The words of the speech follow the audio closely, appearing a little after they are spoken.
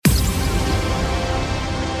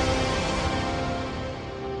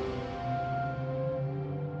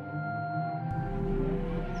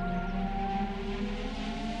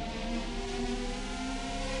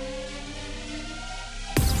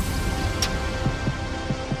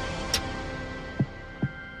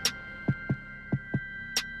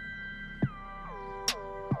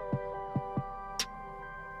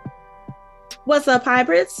What's up,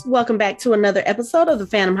 hybrids? Welcome back to another episode of the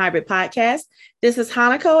Phantom Hybrid Podcast. This is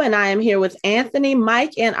Hanako, and I am here with Anthony,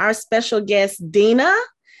 Mike, and our special guest, Dina.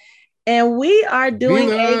 And we are doing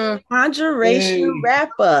a Conjuration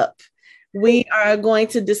wrap-up. We are going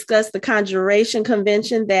to discuss the Conjuration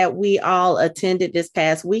convention that we all attended this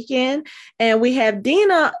past weekend. And we have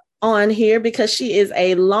Dina on here because she is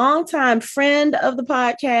a longtime friend of the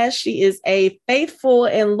podcast. She is a faithful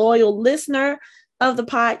and loyal listener of the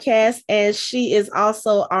podcast, and she is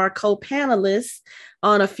also our co-panelist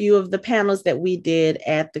on a few of the panels that we did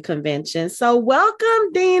at the convention. So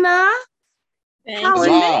welcome, Dina. Thank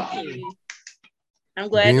you. I'm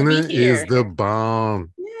glad Dina to be here. Is the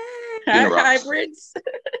bomb. Hi, hybrids.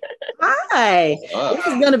 Hi. This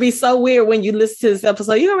is going to be so weird when you listen to this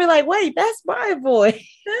episode. You're going to be like, wait, that's my voice.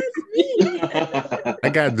 That's me. I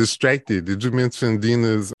got distracted. Did you mention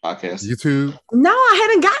Dina's podcast YouTube? No, I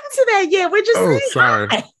hadn't gotten to that yet. We're just saying sorry.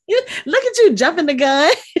 Hi. Look at you jumping the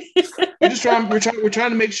gun. We're trying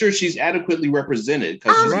to make sure she's adequately represented.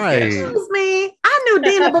 Right. Excuse me. I knew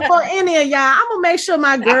Dina before any of y'all. I'm gonna make sure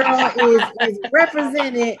my girl is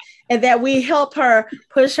represented and that we help her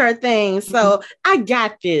push her thing. So I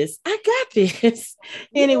got this.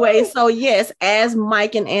 Anyway, so yes, as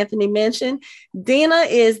Mike and Anthony mentioned, Dina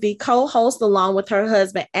is the co-host along with her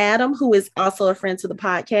husband Adam, who is also a friend to the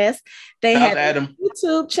podcast. They have a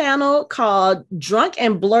YouTube channel called Drunk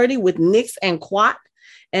and Blurty with Nix and Quat.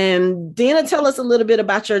 And Dina, tell us a little bit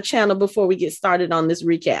about your channel before we get started on this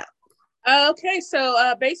recap. Okay,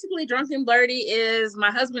 so basically Drunk and Blurty is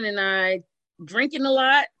my husband and I drinking a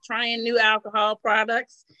lot, trying new alcohol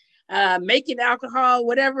products, making alcohol,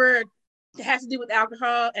 whatever has to do with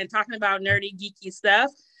alcohol, and talking about nerdy, geeky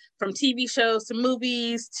stuff, from TV shows to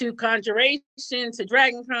movies to Conjuration to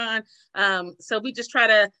Dragon Con. So we just try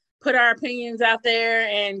to put our opinions out there,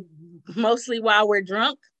 and mostly while we're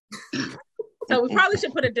drunk. So we probably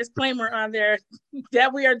should put a disclaimer on there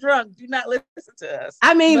that we are drunk. Do not listen to us.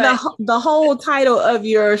 I mean, the whole title of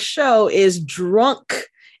your show is Drunk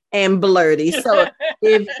and Blurty. So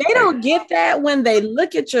if they don't get that when they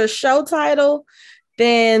look at your show title,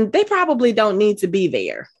 then they probably don't need to be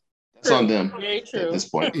there. That's on them. Very true. At this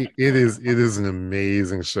point. It is an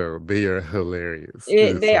amazing show. They are hilarious.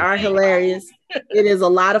 They are hilarious. It is a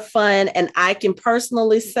lot of fun. And I can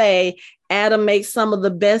personally say Adam makes some of the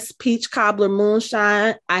best peach cobbler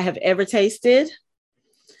moonshine I have ever tasted.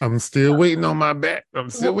 I'm still waiting on my back. I'm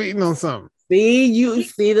still waiting on something.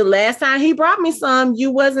 See, the last time he brought me some,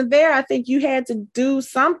 you wasn't there. I think you had to do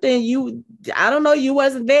something. I don't know, you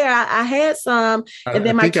wasn't there. I had some, and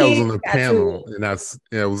then I was on the panel, and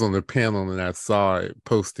I was on the panel, and I saw it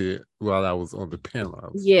posted while I was on the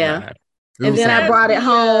panel. And then I brought it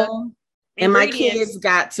home. And my kids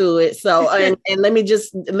got to it. So, and let me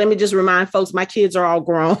just remind folks, my kids are all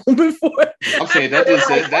grown before. Okay, that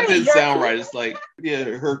didn't sound right. It's like,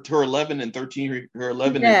 her 11 and 13, her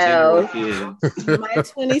 11 and 10-year-old kids. My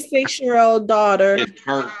 26-year-old daughter,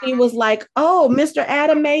 he was like, "Oh, Mr.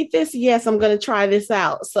 Adam made this. Yes, I'm going to try this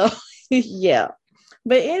out." So, yeah.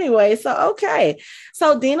 But anyway, so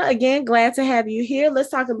Dina, again, glad to have you here. Let's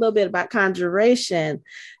talk a little bit about Conjuration.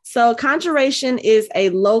 So Conjuration is a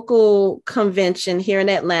local convention here in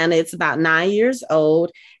Atlanta. It's about 9 years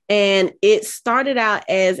old, and it started out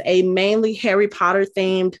as a mainly Harry Potter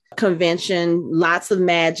themed convention, lots of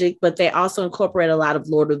magic, but they also incorporate a lot of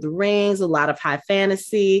Lord of the Rings, a lot of high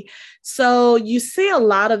fantasy. So you see a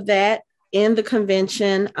lot of that in the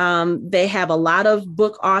convention. They have a lot of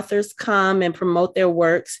book authors come and promote their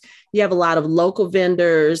works. You have a lot of local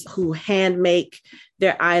vendors who hand make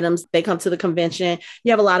their items. They come to the convention.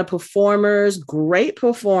 You have a lot of performers, great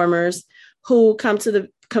performers who come to the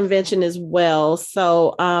convention as well.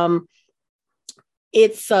 So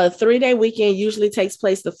it's a 3-day weekend, usually takes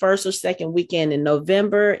place the first or second weekend in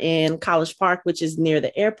November in College Park, which is near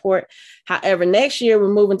the airport. However, next year we're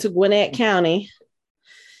moving to Gwinnett County.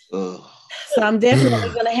 So I'm definitely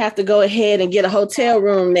going to have to go ahead and get a hotel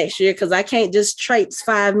room next year because I can't just traipse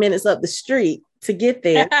 5 minutes up the street to get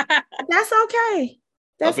there. That's okay.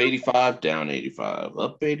 Up 85, down 85.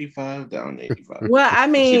 Up 85, down 85. Well, I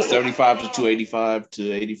mean, 75 to 285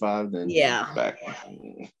 to 85, then back.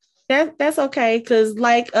 That's okay, because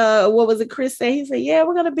like what was it Chris said? He said, yeah,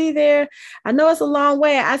 we're gonna be there. I know it's a long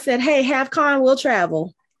way. I said, hey, HalfCon will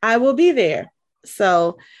travel. I will be there.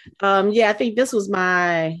 So I think this was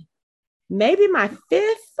maybe my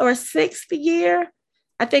 5th or 6th year.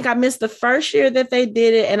 I think I missed the first year that they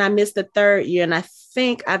did it, and I missed the 3rd year, and I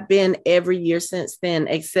think I've been every year since then,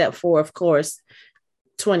 except for, of course,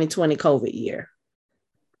 2020 COVID year.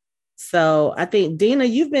 So I think Dina,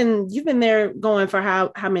 you've been there going for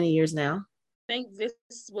how many years now? think this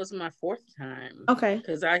was my fourth time. Okay.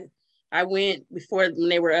 Because I went before when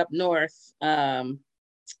they were up north,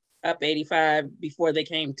 up 85 before they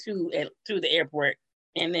came to the airport,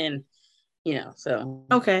 and then so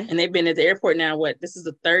okay. And they've been at the airport now. This is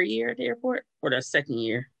the third year at the airport or the second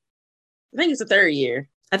year? I think it's the third year.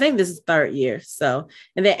 I think this is third year. So,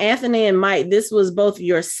 and then Anthony and Mike, this was both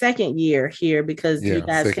your second year here because you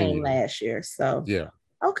guys came last year. So yeah.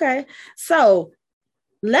 Okay. So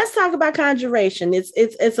let's talk about Conjuration.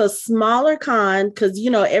 It's a smaller con because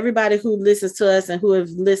everybody who listens to us and who have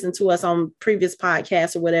listened to us on previous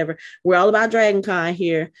podcasts or whatever, we're all about Dragon Con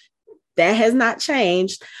here. That has not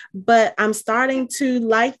changed, but I'm starting to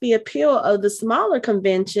like the appeal of the smaller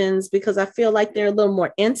conventions because I feel like they're a little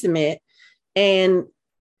more intimate, and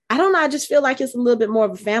I don't know, I just feel like it's a little bit more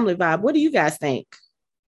of a family vibe. What do you guys think?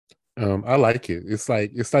 I like it. It's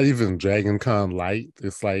not even Dragon Con light.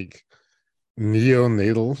 It's like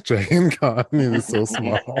neonatal Dragon Con, and it's so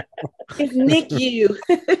small. It's NICU.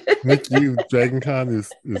 NICU Dragon Con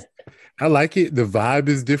is I like it. The vibe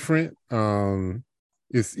is different.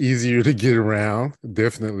 It's easier to get around,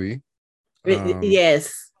 definitely.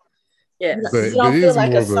 Yes. But you don't feel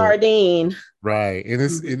like a sardine. Right. And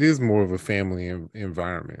it is more of a family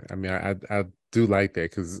environment. I mean, I do like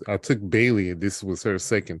that because I took Bailey, and this was her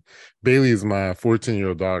second. Bailey is my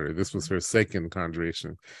 14-year-old daughter. This was her second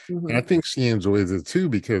Conjuration. Mm-hmm. And I think she enjoys it too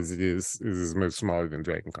because it is much smaller than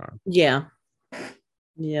Dragon Con. Yeah.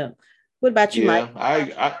 Yeah. What about you, Mike?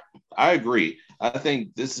 I agree. I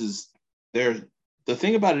think this is the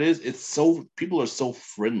thing about it is people are so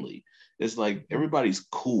friendly. It's like everybody's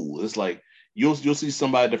cool. It's like you'll see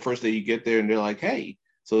somebody the first day you get there and they're like, hey.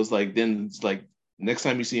 So it's like next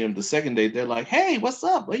time you see them the second day, they're like, hey, what's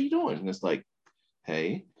up? What are you doing? And it's like,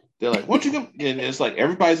 hey. They're like, why don't you come? And it's like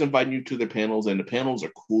everybody's inviting you to their panels, and the panels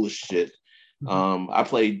are cool as shit. I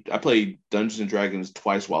played Dungeons and Dragons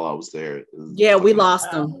twice while I was there. Yeah, we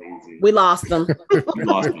lost them. We lost them. You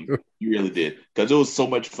lost me. You really did, because it was so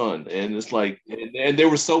much fun. And it's like, and they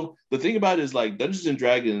were so. The thing about it is like Dungeons and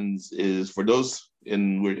Dragons is for those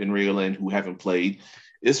in Regaland who haven't played.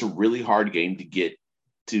 It's a really hard game to get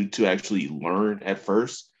to actually learn at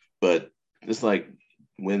first, but it's like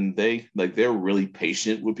when they're really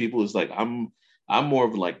patient with people. It's like I'm more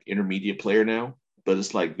of like intermediate player now. But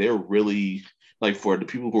it's like they're really like for the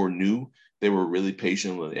people who are new, they were really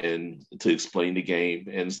patient and to explain the game.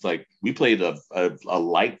 And it's like we played a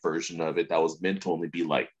light version of it that was meant to only be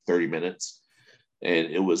like 30 minutes,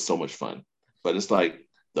 and it was so much fun. But it's like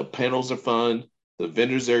the panels are fun, the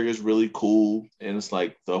vendors area is really cool, and it's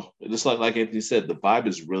like like Anthony said, the vibe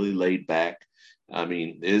is really laid back. I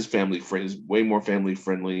mean, it is family friendly, way more family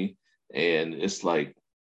friendly, and it's like.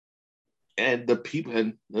 And the people,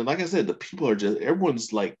 and like I said, the people are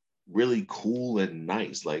everyone's like really cool and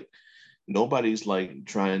nice. Like nobody's like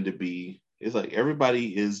trying to be, it's like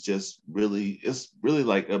everybody is just it's really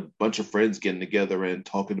like a bunch of friends getting together and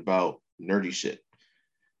talking about nerdy shit,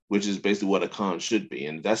 which is basically what a con should be.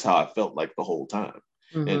 And that's how I felt like the whole time.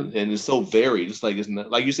 Mm-hmm. And it's so varied. It's like, it's not,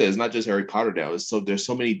 like you said, it's not just Harry Potter now. There's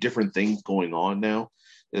so many different things going on now.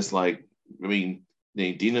 It's like, I mean,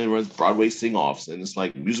 Dina runs Broadway sing-offs, and it's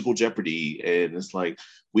like musical Jeopardy, and it's like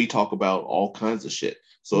we talk about all kinds of shit.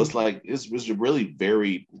 So it's like it's a really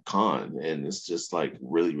very con, and it's just like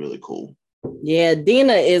really, really cool. Yeah,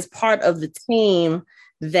 Dina is part of the team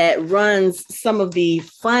that runs some of the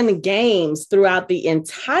fun games throughout the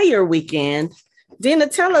entire weekend. Dina,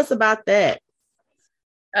 tell us about that.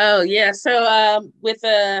 Oh yeah, so with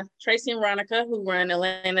Tracy and Veronica, who run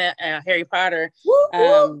Atlanta Harry Potter,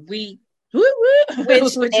 we.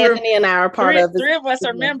 Which Anthony and I are part of. Three of us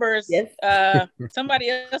are members. Yes. Somebody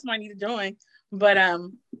else might need to join, but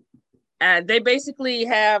they basically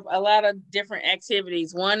have a lot of different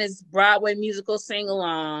activities. One is Broadway musical sing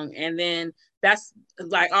along, and then that's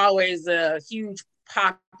like always a huge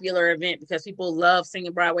popular event because people love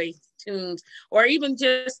singing Broadway tunes, or even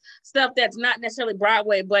just stuff that's not necessarily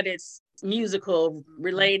Broadway, but it's musical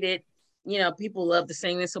related. People love to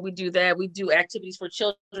sing this, so we do that. We do activities for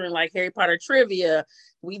children like Harry Potter trivia.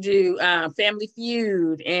 We do Family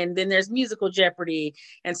Feud, and then there's musical Jeopardy.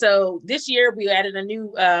 And so this year we added a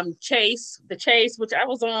new Chase, which I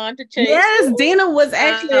was on the Chase. Yes, Dina was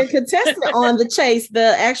actually a contestant on the Chase,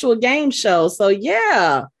 the actual game show. So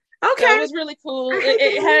yeah, okay, so it was really cool.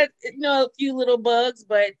 It had a few little bugs,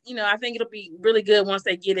 but I think it'll be really good once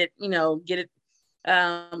they get it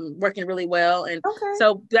working really well. And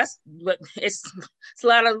so that's what it's a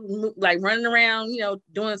lot of like running around,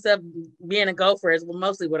 doing stuff, being a gopher is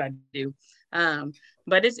mostly what I do.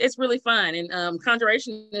 But it's really fun. And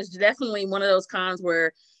Conjuration is definitely one of those cons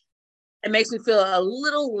where It makes me feel a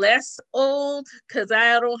little less old because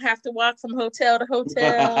I don't have to walk from hotel to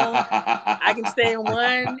hotel. I can stay in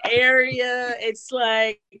one area. It's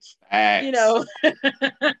like, you know,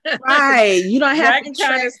 right. You don't have to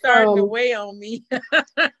kind of starting to weigh on me.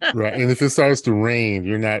 Right. And if it starts to rain,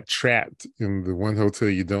 you're not trapped in the one hotel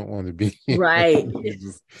you don't want to be in. Right.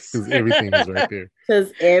 Because everything is right there.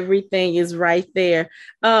 Because everything is right there.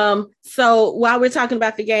 So while we're talking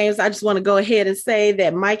about the games, I just want to go ahead and say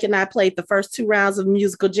that Mike and I played the first 2 rounds of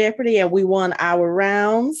Musical Jeopardy and we won our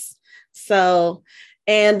rounds. So,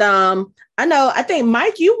 and I think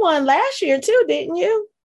Mike, you won last year too, didn't you?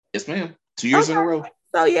 Yes, ma'am. 2 years in a row.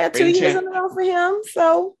 So yeah, 2 years in a row for him.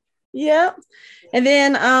 So yeah. And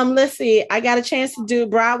then let's see, I got a chance to do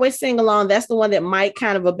Broadway sing-along. That's the one that Mike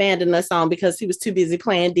kind of abandoned us on because he was too busy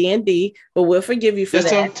playing D&D, but we'll forgive you for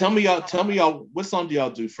that. Tell me y'all, what song do y'all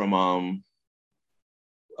do from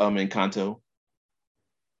Encanto?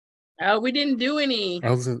 Oh, we didn't do any. I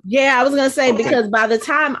was gonna say because by the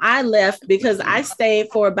time I left, because I stayed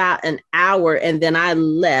for about an hour and then I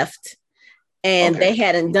left and they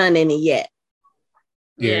hadn't done any yet.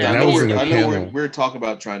 Yeah, I know we're talking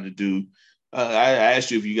about trying to do. I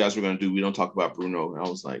asked you if you guys were going to do. We don't talk about Bruno, and I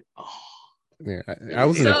was like, oh. Yeah, I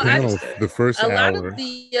was in the panel the first hour. A lot of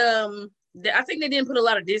I think they didn't put a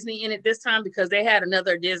lot of Disney in it this time because they had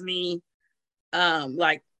another Disney,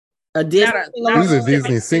 like a Disney. It was a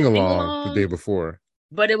Disney sing-along the day before.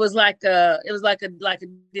 But it was like a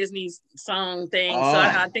Disney song thing. So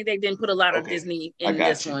I think they didn't put a lot of Disney in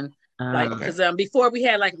this one. Like because before we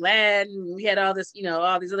had like Aladdin, we had all this,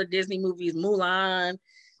 all these other Disney movies, Mulan,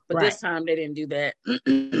 but this time they didn't do that.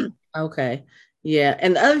 Okay. Yeah.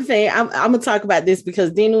 And the other thing, I'm gonna talk about this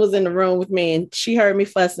because Dina was in the room with me and she heard me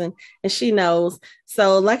fussing and she knows.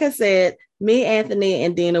 So like I said, me, Anthony,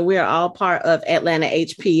 and Dina, we are all part of Atlanta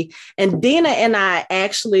HP. And Dina and I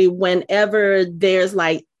actually, whenever there's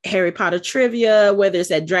like Harry Potter trivia, whether it's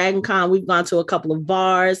at Dragon Con, we've gone to a couple of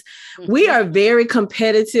bars. Mm-hmm. We are very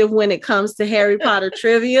competitive when it comes to Harry Potter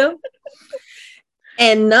trivia.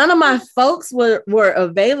 And none of my folks were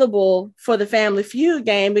available for the Family Feud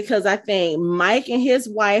game because I think Mike and his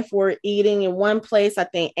wife were eating in one place. I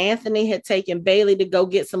think Anthony had taken Bailey to go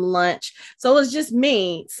get some lunch. So it was just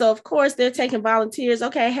me. So of course they're taking volunteers.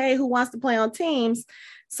 Okay, hey, who wants to play on teams?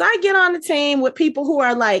 So I get on the team with people who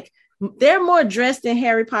are like, they're more dressed in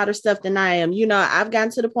Harry Potter stuff than I am. I've gotten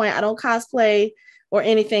to the point I don't cosplay or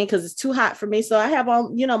anything because it's too hot for me. So I have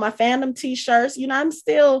on, my fandom t-shirts. I'm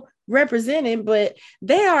still representing, but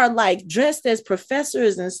they are like dressed as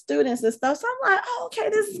professors and students and stuff. So I'm like, oh, okay,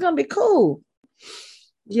 this is gonna be cool,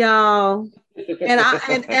 y'all.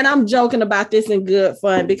 And I'm joking about this in good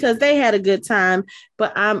fun because they had a good time,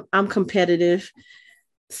 but I'm competitive.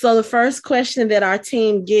 So the first question that our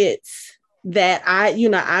team gets that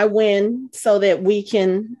I win so that we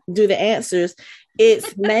can do the answers.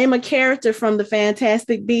 It's name a character from the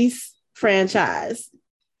Fantastic Beasts franchise.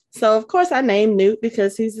 So of course I named Newt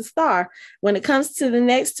because he's a star. When it comes to the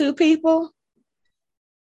next 2 people,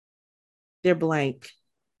 they're blank.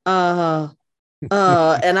 And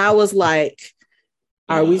I was like,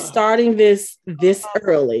 are we starting this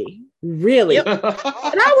early? Really? And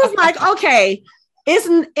I was like, okay,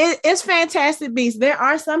 it's Fantastic Beasts. There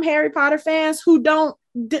are some Harry Potter fans who don't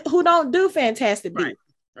do Fantastic Beasts.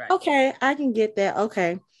 Right. Okay, I can get that.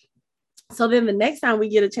 Okay. So then the next time we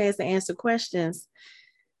get a chance to answer questions,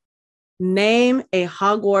 name a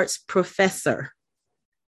Hogwarts professor.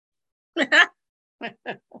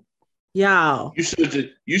 Y'all. You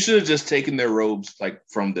should have just taken their robes like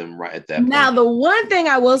from them right at that point. Now, the one thing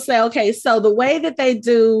I will say, okay, so the way that they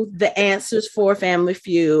do the answers for Family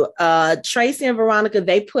Feud, Tracy and Veronica,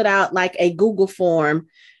 they put out like a Google form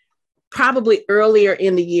probably earlier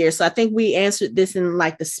in the year. So I think we answered this in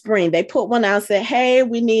like the spring. They put one out and said, hey,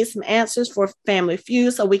 we need some answers for Family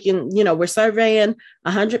Feud so we can, we're surveying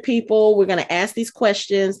 100 people. We're going to ask these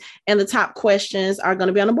questions and the top questions are going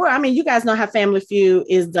to be on the board. I mean, you guys know how Family Feud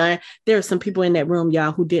is done. There are some people in that room,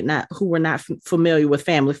 y'all, who were not familiar with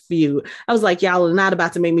Family Feud. I was like, y'all are not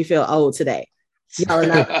about to make me feel old today. Y'all are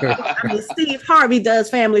not. I mean, Steve Harvey does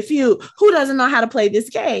Family Feud. Who doesn't know how to play this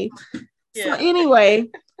game? Yeah. So anyway,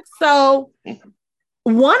 so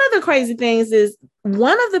one of the crazy things is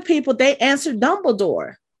one of the people, they answered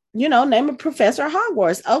Dumbledore, name a professor at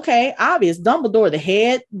Hogwarts. Okay, obvious. Dumbledore,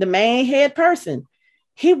 the main head person.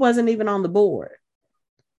 He wasn't even on the board.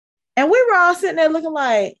 And we were all sitting there looking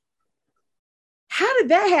like, how did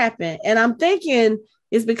that happen? And I'm thinking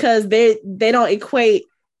it's because they don't equate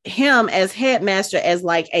him as headmaster as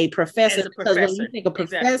like a professor. Because when you think of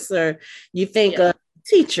professor, you think of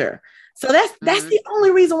teacher. So that's the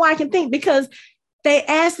only reason why I can think, because they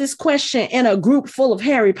asked this question in a group full of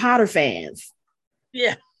Harry Potter fans.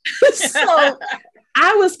 Yeah. So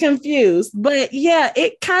I was confused, but yeah,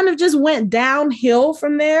 it kind of just went downhill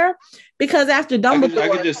from there because after Dumbledore, I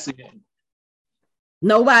could just see it.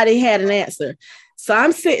 Nobody had an answer. So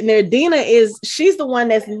I'm sitting there. Dina she's the one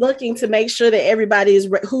that's looking to make sure that everybody is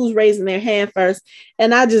who's raising their hand first.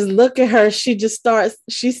 And I just look at her. She starts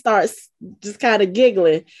just kind of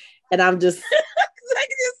giggling. And I'm just,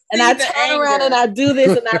 and I turn around and I do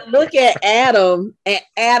this and I look at Adam and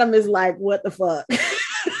Adam is like, what the fuck?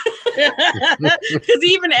 Because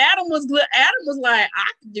even Adam was like,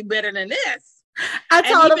 I can do better than this. I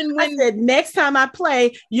told him, I said, next time I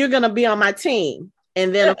play, you're going to be on my team.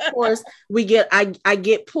 And then of course I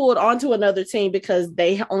get pulled onto another team because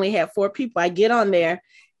they only had 4 people. I get on there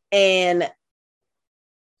and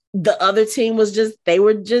the other team they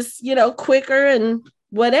were just, quicker and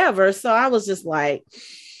whatever. So I was just like,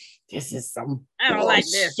 this is some I don't like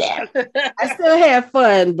this. I still had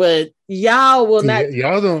fun, but y'all will not.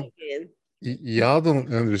 Y'all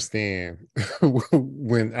don't understand.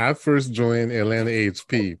 When I first joined Atlanta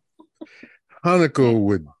HP, Hanako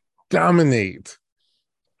would dominate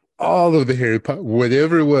all of the Harry Potter,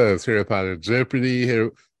 whatever it was, Harry Potter Jeopardy,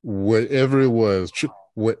 whatever it was,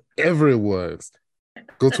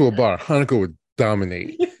 go to a bar, Hanako would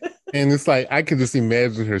dominate. And it's like, I can just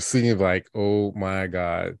imagine her singing like, oh my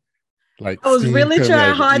God. Like I was really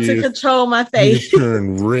trying hard to control my face.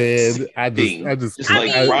 Turn red. I just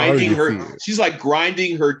grinding her. She's like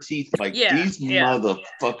grinding her teeth. Like these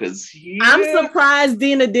motherfuckers. Yeah. I'm surprised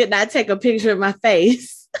Dina did not take a picture of my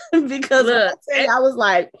face because I was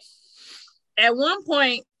like. At one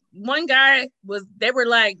point, one guy they were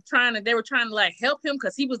trying to like help him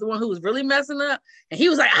because he was the one who was really messing up, and he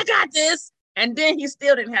was like, "I got this," and then he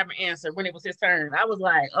still didn't have an answer when it was his turn. I was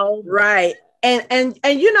like, "Oh, right." And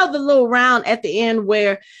the little round at the end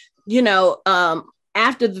where,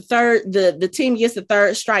 after the team gets the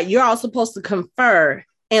third strike, you're all supposed to confer,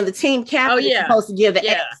 and the team captain is supposed to give the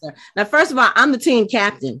answer. Now, first of all, I'm the team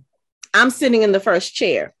captain. I'm sitting in the first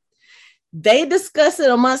chair. They discuss it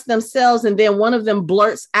amongst themselves, and then one of them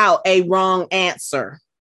blurts out a wrong answer.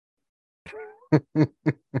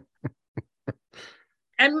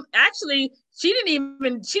 And actually, she didn't even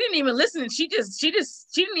listen. She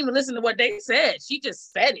didn't even listen to what they said. She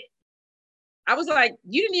just said it. I was like,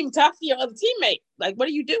 you didn't even talk to your other teammate. Like, what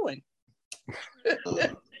are you doing?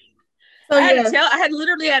 I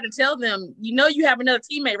literally had to tell them, you have another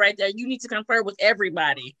teammate right there. You need to confer with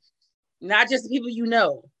everybody, not just the people you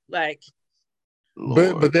know. Like,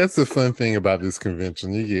 but that's the fun thing about this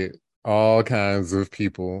convention. You get all kinds of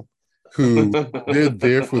people who they're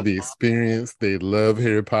there for the experience. They love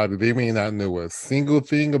Harry Potter. They may not know a single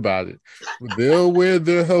thing about it. They'll wear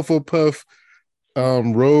their Hufflepuff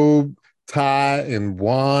robe, tie, and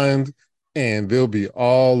wand, and they'll be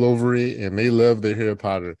all over it. And they love their Harry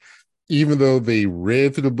Potter. Even though they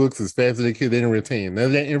read through the books as fast as they could, they didn't retain none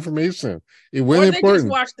of that information. It wasn't important. Or they just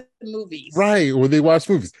watch the movies. Right, or they watch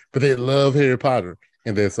movies. But they love Harry Potter.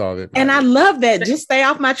 And that's all that matters. And I love that. Just stay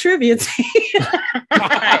off my trivia team.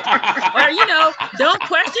 Right. Or, don't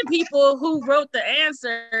question people who wrote the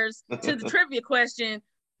answers to the trivia question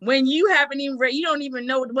when you haven't even read, you don't even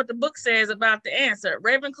know what the book says about the answer.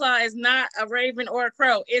 Ravenclaw is not a raven or a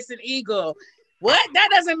crow. It's an eagle. What? That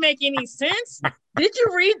doesn't make any sense. Did you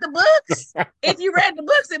read the books? If you read the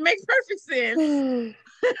books, it makes perfect sense.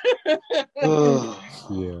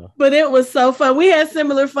 Yeah. But it was so fun. We had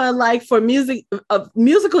similar fun. Like for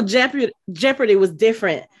musical Jeopardy was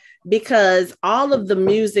different because all of the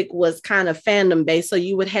music was kind of fandom based. So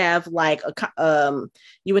you would have like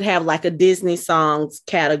a Disney songs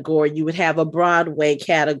category, you would have a Broadway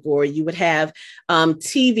category, you would have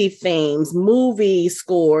TV themes, movie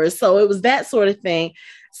scores. So it was that sort of thing.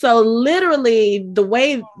 So literally the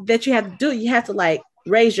way that you have to do it, you have to like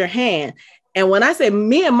raise your hand. And when I say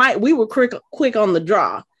me and Mike, we were quick on the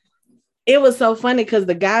draw. It was so funny because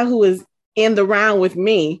the guy who was in the round with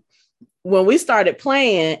me, when we started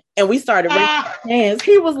playing and we started raising our hands,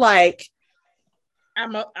 he was like,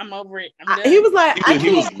 I'm over it. He was like, he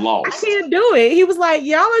was lost. I can't do it. He was like,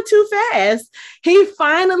 y'all are too fast. He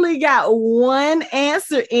finally got one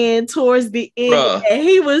answer in towards the end. And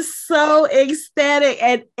he was so ecstatic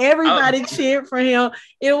and everybody cheered for him.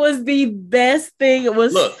 It was the best thing. It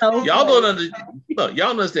was y'all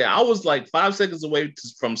understand. I was like 5 seconds away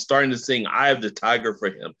from starting to sing "Eye of the Tiger" for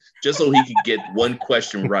him, just so he could get one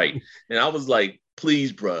question right. And I was like,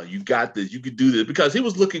 please, bro, you got this. You could do this. Because he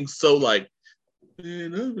was looking so like,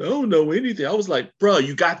 Man, I don't know anything. I was like, bro,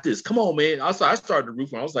 you got this. Come on, man. I started the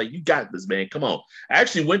roof. I was like, you got this, man. Come on. I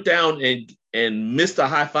actually went down and missed a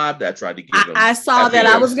high five that I tried to give him. I saw that.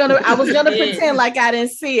 I was gonna pretend like I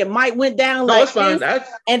didn't see it. Mike went down like fine.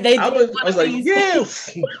 and they. I was like, yeah.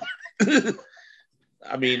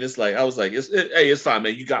 I mean, it's like I was like, hey, it's fine,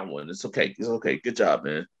 man. You got one. It's okay. It's okay. Good job,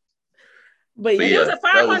 man. But it was a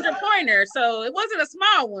 500 pointer, so it wasn't a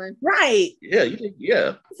small one, right? Yeah,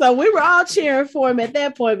 yeah. So we were all cheering for him at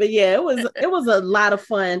that point. But yeah, it was a lot of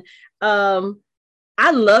fun.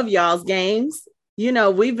 I love y'all's games. You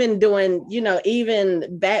know, we've been doing, you know,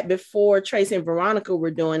 even back before Tracy and Veronica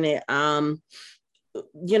were doing it.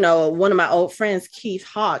 You know, one of my old friends, Keith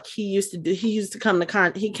Hawk, he used to come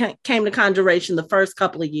to came to Conjuration the first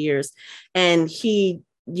couple of years, and he,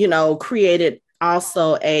 you know, created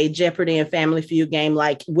also a Jeopardy and Family Feud game,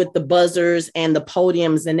 like with the buzzers and the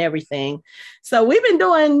podiums and everything. So we've been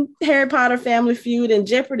doing Harry Potter, Family Feud, and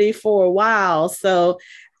Jeopardy for a while. So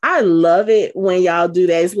I love it when y'all do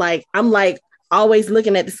that. It's like, I'm like always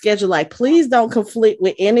looking at the schedule, like, please don't conflict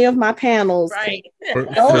with any of my panels. Right.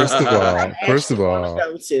 First of all,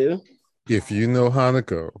 if you know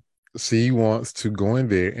Hanako, she wants to go in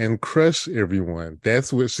there and crush everyone.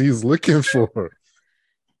 That's what she's looking for.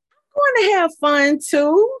 Want to have fun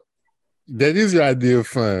too. That is your idea of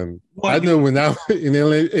fun. I know when I was in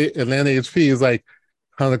Atlanta HP, it's like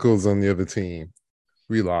Hanako's on the other team.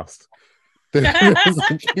 We lost. He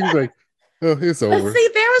was like, oh, it's over. But see,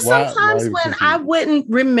 there were some times when I wouldn't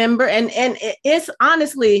remember, and it's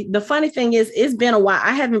honestly, the funny thing is, it's been a while.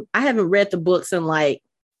 I haven't read the books in like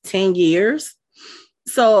 10 years,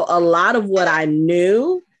 so a lot of what I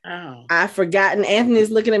knew, I've forgotten. Anthony's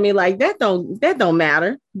looking at me like that don't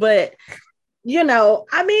matter, but you know,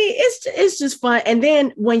 I mean, it's just fun. And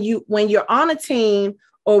then when you're on a team,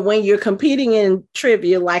 or when you're competing in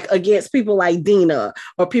trivia, like against people like Dina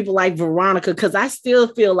or people like Veronica, because I still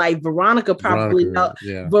feel like Veronica probably knows.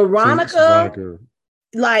 Yeah. Veronica,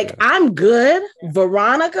 like, yeah. I'm good.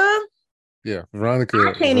 Veronica. Yeah, Veronica.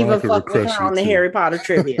 I can't even fuck with her on the Harry Potter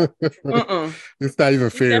trivia. It's not even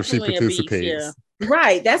fair if she participates. Yeah.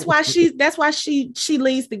 Right. That's why she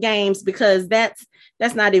leads the games, because that's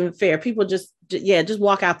not even fair. People just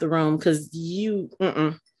walk out the room because you.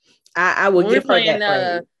 I would give her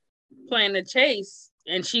that playing the chase,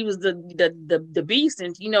 and she was the beast,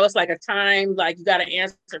 and you know, it's like a time, like you got to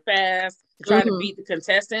answer fast to try to beat the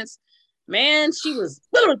contestants. Man, she was.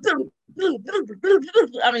 I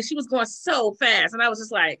mean, she was going so fast, and I was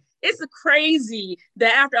just like, it's crazy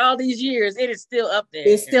that after all these years, it is still up there.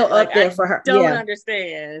 It's still up there for her. Don't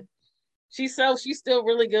understand. She's still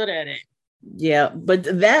really good at it. Yeah, but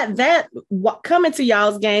that coming to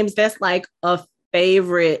y'all's games, that's like a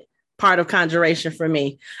favorite part of Conjuration for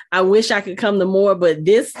me. I wish I could come to more, but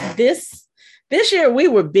this year we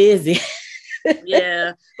were busy.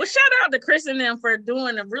 Yeah. Well, shout out to Chris and them for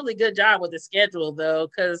doing a really good job with the schedule, though,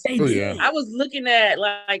 because I was looking at,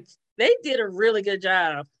 like, they did a really good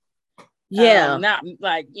job. Yeah. Not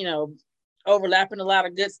like, you know, overlapping a lot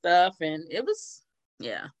of good stuff, and it was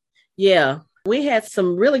yeah. We had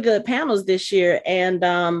some really good panels this year,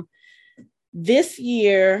 and this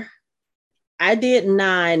year I did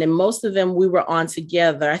 9, and most of them we were on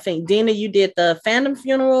together. I think, Dina, you did the Fandom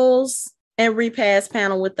Funerals and Repast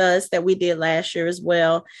panel with us that we did last year as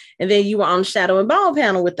well. And then you were on Shadow and Bone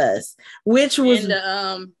panel with us, which was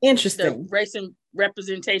interesting. The race and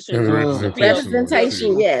representation.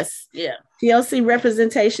 Representation, yes. Yeah. TLC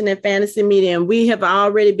representation in fantasy media. And we have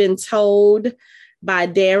already been told by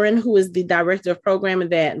Darren, who is the director of programming,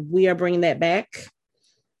 that we are bringing that back.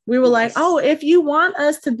 We were like, oh, if you want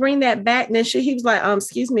us to bring that back, then he was like,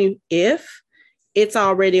 excuse me, if it's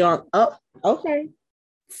already on. Oh, okay.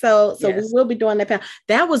 So we will be doing that panel.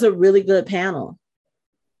 That was a really good panel.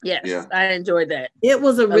 Yes, yeah. I enjoyed that. It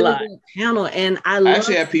was a really good panel, and I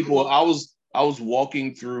actually had people. I was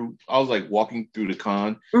walking through. I was like walking through the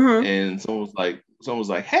con, and someone was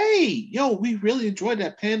like, "Hey, yo, we really enjoyed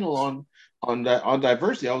that panel on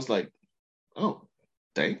diversity." I was like, "Oh,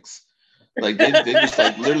 thanks." Like they just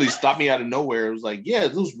like literally stopped me out of nowhere. It was like, yeah,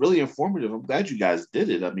 it was really informative. I'm glad you guys did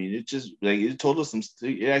it. I mean, it just like it told us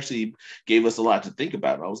it actually gave us a lot to think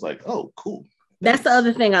about. I was like, oh, cool. That's the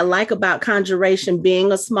other thing I like about Conjuration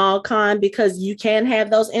being a small con, because you can have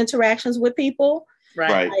those interactions with people.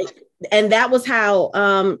 Right. Like, and that was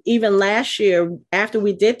how even last year, after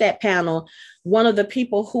we did that panel, one of the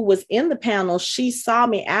people who was in the panel, she saw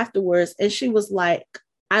me afterwards and she was like,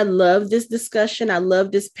 I love this discussion. I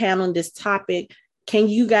love this panel and this topic. Can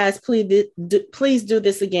you guys please do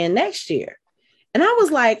this again next year? And I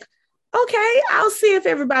was like, okay, I'll see if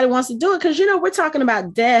everybody wants to do it. Cause we're talking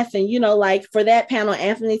about death. And like for that panel,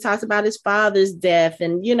 Anthony talks about his father's death.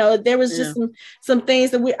 And there was just some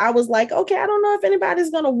things that I was like, okay, I don't know if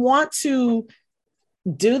anybody's gonna want to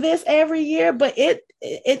do this every year, but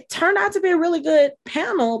it turned out to be a really good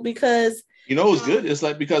panel because it was good. It's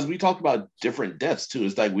like because we talked about different deaths too.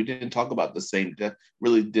 It's like we didn't talk about the same death.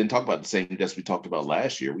 Really didn't talk about the same deaths we talked about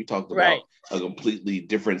last year. We talked about a completely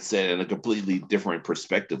different set and a completely different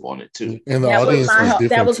perspective on it too. And the audience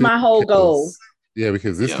that was my whole goal. Yeah,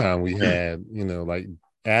 because this time we had like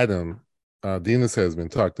Adam, Dina's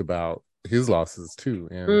husband, talked about his losses too,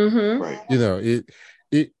 and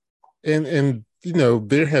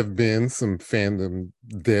there have been some fandom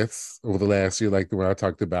deaths over the last year, like the one I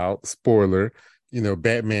talked about. Spoiler,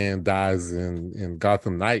 Batman dies in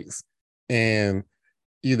Gotham Knights. And,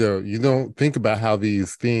 you don't think about how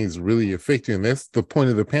these things really affect you. And that's the point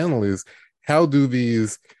of the panel is, how do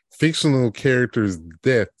these fictional characters'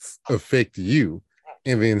 deaths affect you?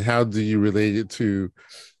 And then how do you relate it to,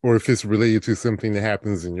 or if it's related to something that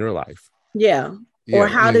happens in your life? Yeah. Or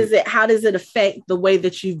how does it affect the way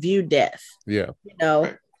that you view death? Yeah.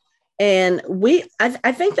 And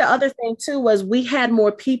I think the other thing too was we had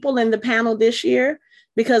more people in the panel this year,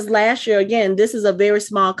 because last year, again, this is a very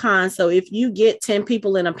small con. So if you get 10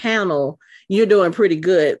 people in a panel, you're doing pretty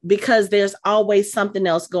good, because there's always something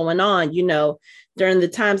else going on. During the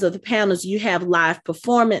times of the panels, you have live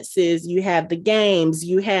performances, you have the games,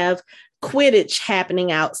 you have Quidditch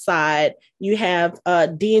happening outside, you have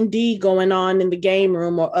D&D going on in the game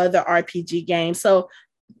room or other RPG games. So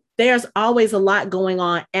there's always a lot going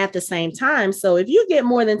on at the same time. So if you get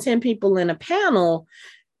more than 10 people in a panel,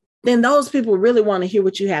 then those people really want to hear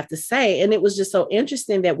what you have to say. And it was just so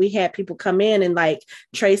interesting that we had people come in, and like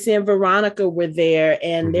Tracy and Veronica were there,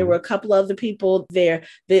 and there were a couple other people there.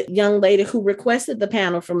 The young lady who requested the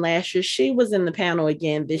panel from last year, she was in the panel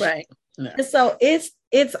again this year. Yeah. And so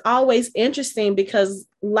it's always interesting because,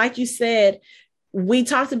 like you said, we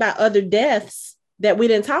talked about other deaths that we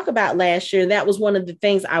didn't talk about last year. And that was one of the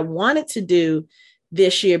things I wanted to do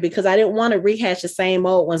this year, because I didn't want to rehash the same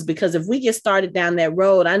old ones. Because if we get started down that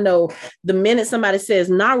road, I know the minute somebody says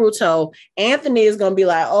Naruto, Anthony is going to be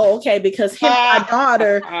like, oh, okay, because my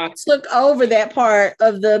daughter took over that part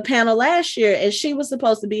of the panel last year, and she was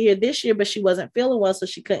supposed to be here this year, but she wasn't feeling well, so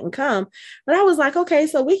she couldn't come. But I was like, okay,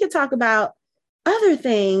 so we could talk about other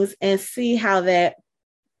things and see how that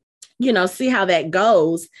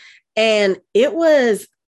goes. And it was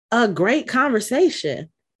a great conversation.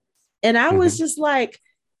 And I was just like,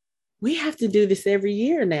 we have to do this every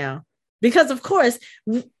year now, because of course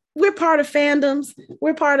we're part of fandoms.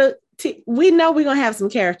 We're part of, we know we're going to have some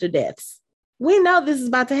character deaths. We know this is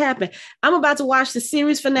about to happen. I'm about to watch the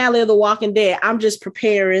series finale of The Walking Dead. I'm just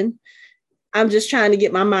preparing. I'm just trying to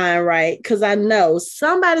get my mind right, because I know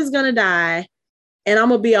somebody's going to die, and I'm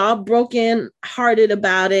going to be all broken hearted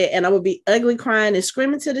about it. And I'm going to be ugly crying and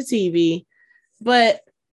screaming to the TV. But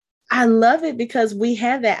I love it because we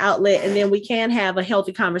have that outlet, and then we can have a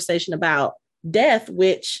healthy conversation about death,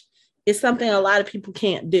 which is something a lot of people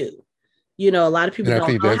can't do. A lot of people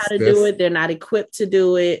don't know how to do it. They're not equipped to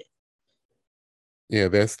do it. Yeah,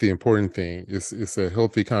 that's the important thing. It's a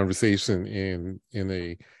healthy conversation in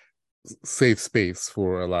a safe space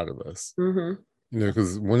for a lot of us.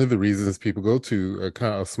 Because one of the reasons people go to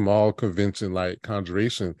a small convention like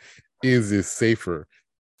Conjuration is it's safer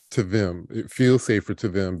to them. It feels safer to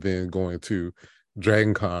them than going to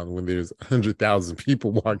Dragon Con when there's 100,000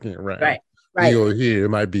 people walking around. Right. Here, it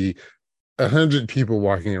might be 100 people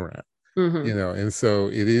walking around. And so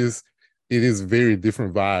it is very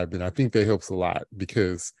different vibe. And I think that helps a lot,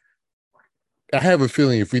 because I have a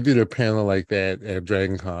feeling if we did a panel like that at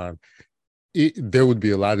Dragon Con, there would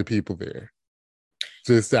be a lot of people there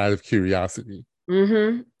just out of curiosity.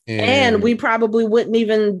 And we probably wouldn't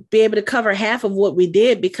even be able to cover half of what we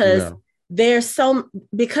did, because because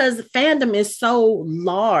fandom is so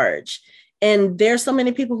large, and there's so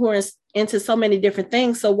many people who are into so many different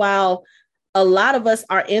things. So while a lot of us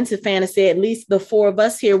are into fantasy, at least the four of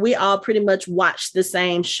us here, we all pretty much watch the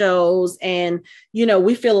same shows, and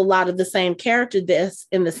we feel a lot of the same character deaths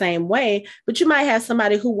in the same way. But you might have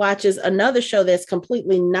somebody who watches another show that's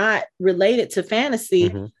completely not related to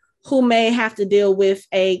fantasy, who may have to deal with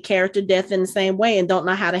a character death in the same way and don't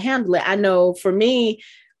know how to handle it. I know for me,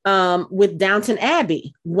 with Downton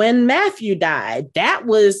Abbey, when Matthew died, that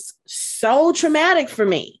was so traumatic for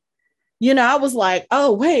me. I was like,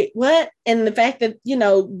 oh, wait, what? And the fact that,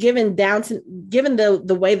 given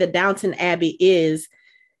the way that Downton Abbey is,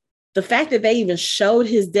 the fact that they even showed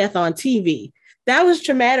his death on TV, that was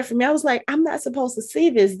traumatic for me. I was like, I'm not supposed to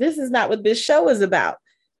see this. This is not what this show is about.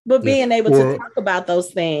 But being able to talk about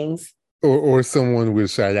those things. Or someone will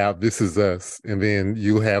shout out, "This is us," and then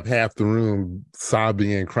you'll have half the room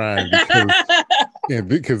sobbing and crying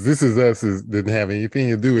because This Is Us didn't have anything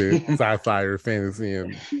to do with sci-fi or fantasy.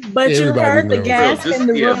 But you heard the gasp in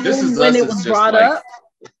the room when it was brought up.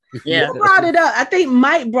 Yeah, who brought it up? I think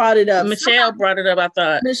Mike brought it up. Michelle brought it up. I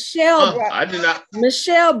thought I did not.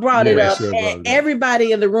 Michelle brought it up, and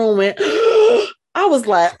everybody in the room went. I was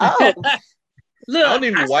like, "Oh." Look, I don't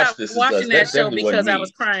even watch this. Watching that show because I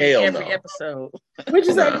was crying every episode. What'd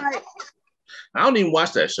you say, Mike? I don't even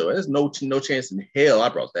watch that show. There's no chance in hell I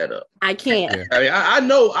brought that up. I can't. Yeah. I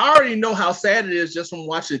mean, I already know how sad it is just from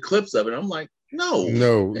watching clips of it. I'm like, no.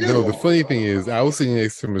 The funny thing is, I was sitting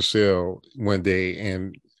next to Michelle one day,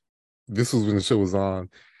 and this was when the show was on,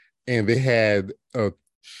 and they had a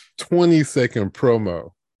 20-second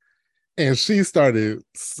promo. And she started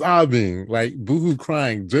sobbing, like boohoo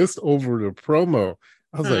crying just over the promo.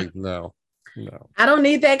 I was like, no. I don't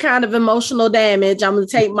need that kind of emotional damage. I'm going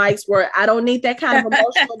to take Mike's word. I don't need that kind of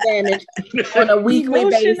emotional damage on a weekly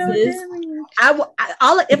basis.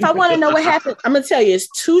 If I want to know what happened, I'm going to tell you, it's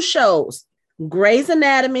 2 shows, Grey's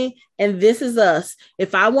Anatomy and This Is Us.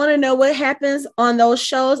 If I want to know what happens on those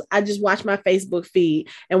shows, I just watch my Facebook feed.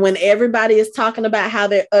 And when everybody is talking about how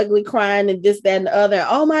they're ugly crying and this, that, and the other,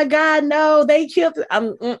 oh my God, no, they killed it.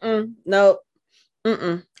 No.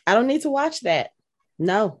 I don't need to watch that.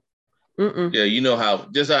 No. Yeah, you know how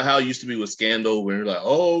it used to be with Scandal, when you're like,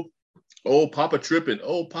 oh, Papa tripping.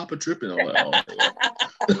 I'm like,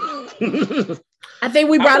 oh. I think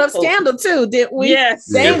we brought up Scandal too, didn't we?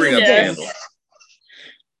 Yes. Bring up Scandal.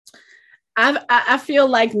 I feel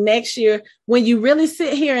like next year, when you really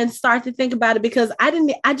sit here and start to think about it, because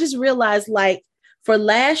I just realized, like, for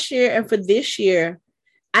last year and for this year,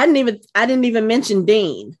 I didn't even mention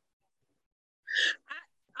Dean.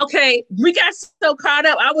 Okay, we got so caught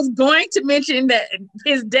up. I was going to mention that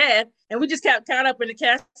his death, and we just got caught up in the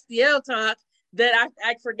Castiel talk that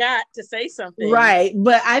I forgot to say something. Right,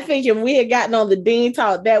 but I think if we had gotten on the Dean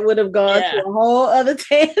talk, that would have gone to a whole other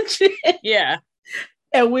tangent. Yeah.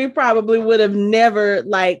 And we probably would have never,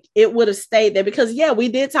 like, it would have stayed there, because we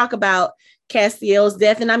did talk about Castiel's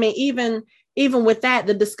death. And I mean, even with that,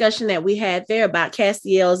 the discussion that we had there about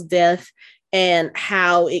Castiel's death and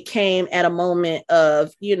how it came at a moment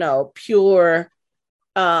of, pure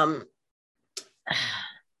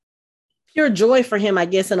joy for him, I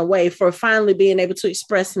guess, in a way, for finally being able to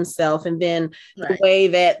express himself. And then the way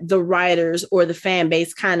that the writers or the fan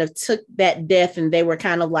base kind of took that death, and they were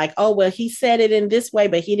kind of like, oh, well, he said it in this way,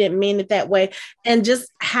 but he didn't mean it that way. And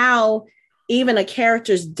just how even a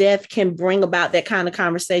character's death can bring about that kind of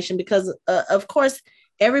conversation, because of course,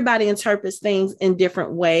 everybody interprets things in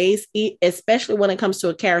different ways, especially when it comes to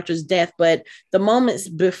a character's death. But the moments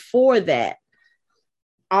before that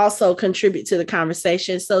also contribute to the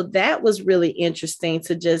conversation. So that was really interesting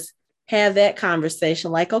to just have that conversation.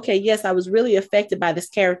 Like, okay, yes, I was really affected by this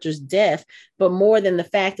character's death, but more than the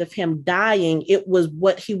fact of him dying, it was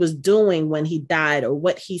what he was doing when he died, or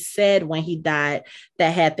what he said when he died,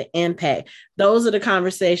 that had the impact. Those are the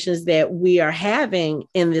conversations that we are having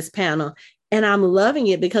in this panel. And I'm loving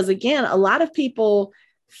it, because, again, a lot of people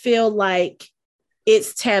feel like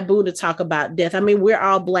it's taboo to talk about death. I mean, we're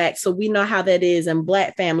all Black, so we know how that is. And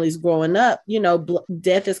Black families growing up,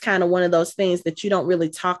 death is kind of one of those things that you don't really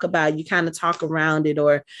talk about. You kind of talk around it,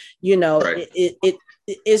 or,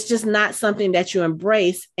 it's just not something that you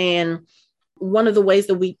embrace. And one of the ways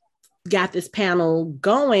that we got this panel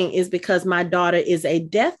going is because my daughter is a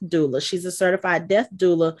death doula. She's a certified death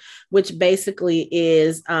doula, which basically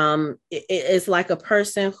is it's like a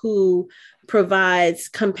person who provides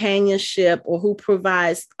companionship, or who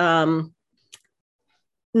provides not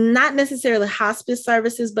necessarily hospice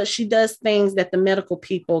services, but she does things that the medical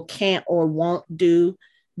people can't or won't do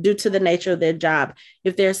due to the nature of their job.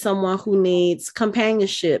 If there's someone who needs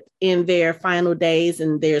companionship in their final days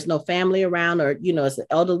and there's no family around, or, it's an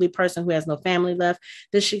elderly person who has no family left,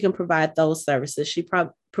 then she can provide those services. She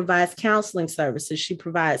provides counseling services. She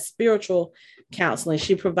provides spiritual counseling.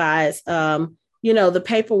 She provides, the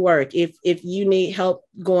paperwork. If you need help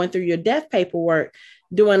going through your death paperwork,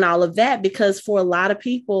 doing all of that, because for a lot of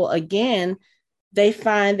people, again, they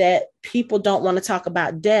find that people don't want to talk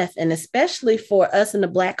about death. And especially for us in the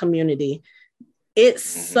Black community, it's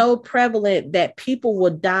so prevalent that people will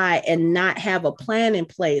die and not have a plan in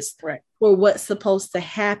place for what's supposed to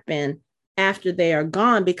happen after they are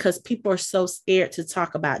gone, because people are so scared to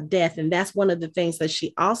talk about death. And that's one of the things that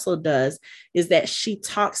she also does, is that she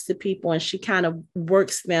talks to people and she kind of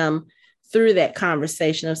works them through that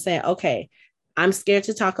conversation of saying, okay, I'm scared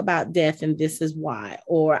to talk about death and this is why,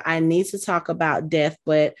 or I need to talk about death,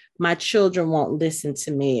 but my children won't listen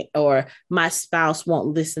to me, or my spouse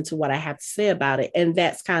won't listen to what I have to say about it. And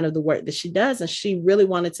that's kind of the work that she does. And she really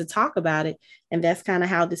wanted to talk about it. And that's kind of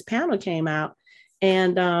how this panel came out.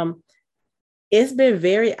 And it's been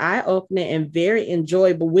very eye-opening and very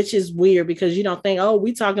enjoyable, which is weird because you don't think, oh,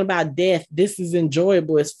 we're talking about death. This is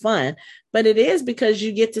enjoyable. It's fun. But it is because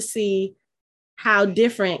you get to see how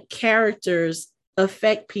different characters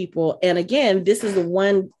affect people. And again, this is the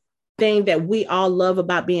one thing that we all love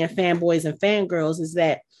about being fanboys and fangirls is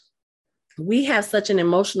that we have such an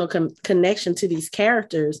emotional connection to these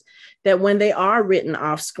characters that when they are written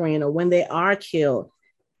off screen or when they are killed,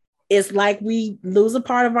 it's like we lose a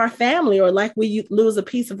part of our family or like we lose a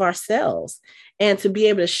piece of ourselves. And to be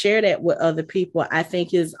able to share that with other people, I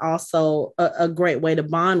think is also a great way to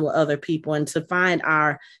bond with other people and to find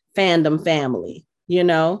our fandom family, you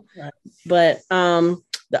know. Right. But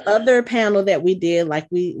the other panel that we did, like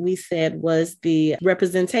we said, was the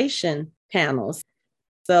representation panels.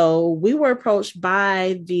 So we were approached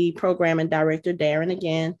by the programming director, Darren,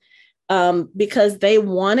 again, because they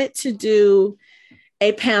wanted to do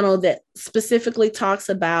a panel that specifically talks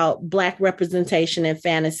about Black representation in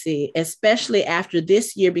fantasy, especially after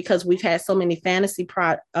this year, because we've had so many fantasy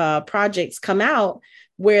projects come out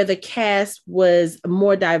where the cast was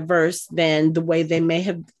more diverse than the way they may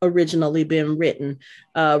have originally been written.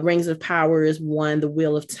 Rings of Power is one, The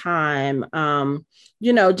Wheel of Time,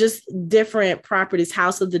 you know, just different properties.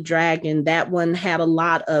 House of the Dragon, that one had a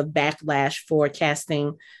lot of backlash for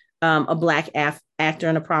casting a Black actor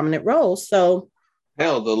in a prominent role. So,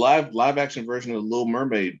 hell, the live action version of Little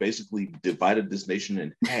Mermaid basically divided this nation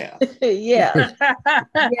in half. Yeah.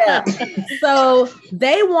 Yeah. So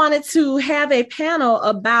they wanted to have a panel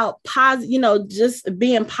about you know, just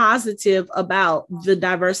being positive about the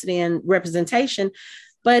diversity and representation.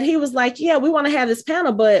 But he was like, yeah, we want to have this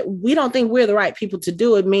panel, but we don't think we're the right people to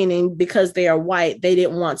do it, meaning because they are white, they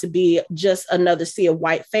didn't want to be just another sea of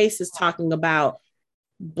white faces talking about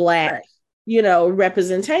Black. Right. You know,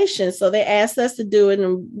 representation. So they asked us to do it,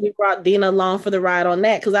 and we brought Dina along for the ride on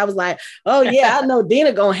that because I was like, oh yeah, I know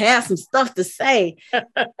Dina gonna have some stuff to say.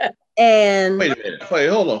 And wait a minute, wait,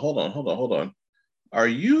 hold on. Are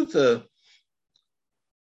you the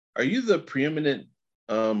preeminent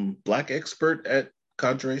Black expert at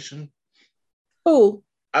Conjuration? Who?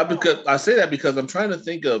 Because I say that because I'm trying to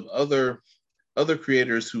think of other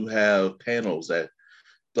creators who have panels at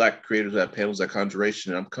Black creators that have panels at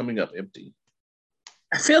Conjuration, and I'm coming up empty.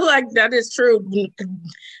 I feel like that is true.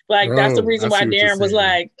 Like that's the reason why Darren was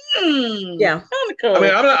like, yeah. Cool. I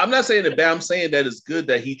mean, I'm not saying that bad. I'm saying that it's good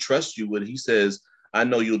that he trusts you when he says, I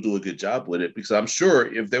know you'll do a good job with it, because I'm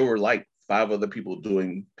sure if there were like 5 other people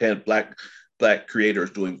doing Black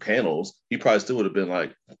creators doing panels, he probably still would have been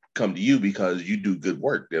like, come to you because you do good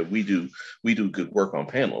work. That we do good work on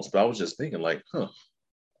panels. But I was just thinking like,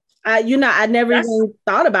 I never even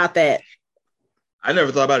thought about that. I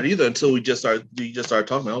never thought about it either until you just started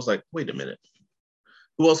talking. I was like, wait a minute,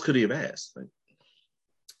 who else could he have asked? Like,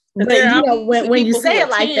 but you know, when you say it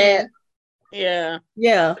like that, yeah.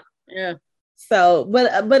 So,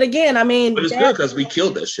 but again, I mean, but it's good because we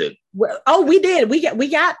killed that shit. Oh, we did. We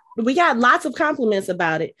got lots of compliments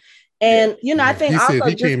about it. And you know, I think he also said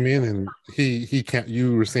he came in and he can't.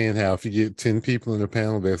 You were saying how if you get 10 people in a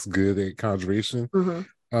panel that's good at Conjuration. Mm-hmm.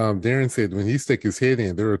 Darren said when he stuck his head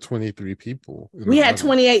in, there were 23 people. We had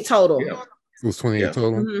 28 total. Yeah. It was 28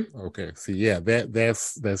 total. Mm-hmm. Okay, see, yeah,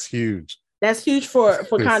 that's huge. That's huge for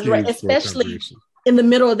Conjuration, especially in the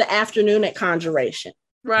middle of the afternoon at Conjuration.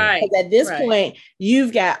 Right. Because at this point,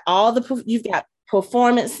 you've got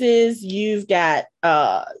performances. You've got,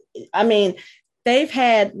 I mean, they've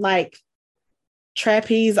had like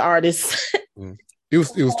trapeze artists. It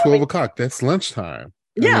was 12 o'clock. That's lunchtime.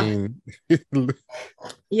 Yeah. I mean,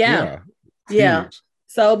 yeah.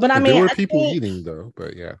 So, but I mean, there were people eating though,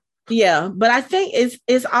 but yeah. Yeah, but I think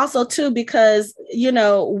it's also too because you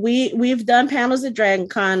know we've done panels at Dragon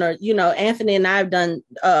Con, or you know Anthony and I have done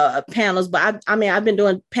panels, but I mean I've been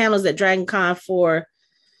doing panels at Dragon Con for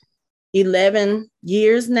 11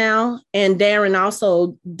 years now, and Darren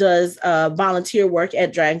also does volunteer work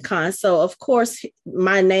at Dragon Con. So of course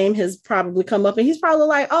my name has probably come up, and he's probably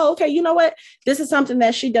like, oh, okay, you know what? This is something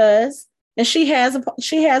that she does, and she has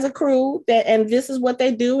a crew that, and this is what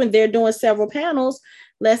they do, and they're doing several panels.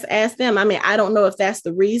 Let's ask them. I mean, I don't know if that's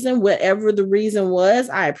the reason. Whatever the reason was,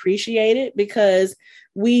 I appreciate it because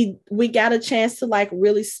we got a chance to like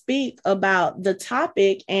really speak about the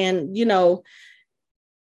topic, and you know,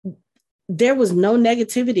 there was no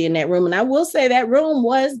negativity in that room. And I will say that room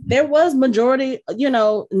there was majority,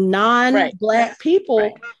 non-Black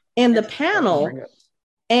people in the panel.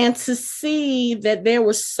 And to see that there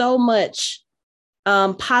was so much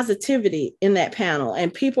positivity in that panel,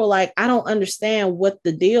 and people like, I don't understand what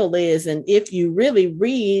the deal is. And if you really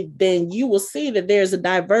read, then you will see that there's a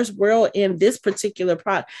diverse world in this particular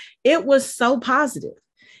product. It was so positive.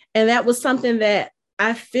 And that was something that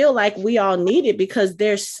I feel like we all needed, because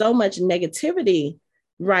there's so much negativity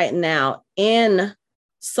right now in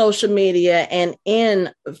social media and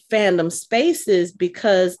in fandom spaces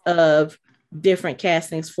because of different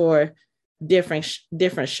castings for different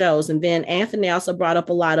shows. And then Anthony also brought up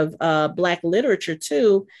a lot of Black literature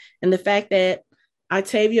too, and the fact that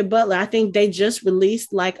Octavia Butler, I think they just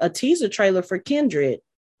released like a teaser trailer for Kindred.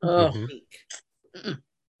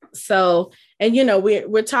 So, and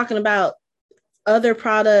we're talking about other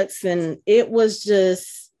products, and it was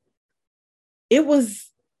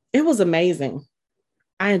amazing.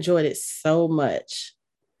 I enjoyed it so much.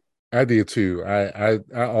 I did too. I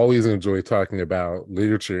always enjoy talking about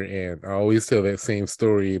literature, and I always tell that same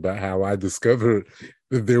story about how I discovered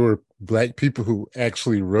that there were Black people who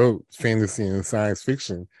actually wrote fantasy and science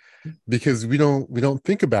fiction, because we don't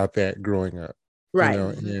think about that growing up, right?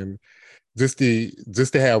 And just to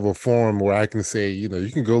have a forum where I can say, you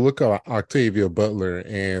can go look at Octavia Butler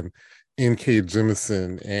and N.K.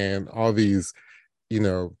 Jemisin and all these,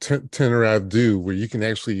 Tenor Abdu, where you can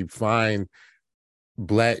actually find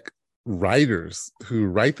Black writers who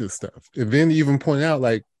write this stuff, and then even point out,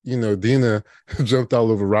 like, Dina jumped all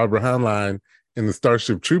over Robert Heinlein in the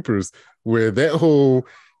Starship Troopers, where all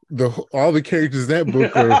the characters in that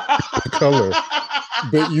book are color,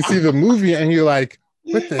 but you see the movie and you're like,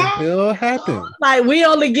 what the hell happened? Like, we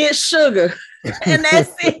only get sugar, and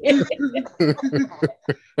that's it.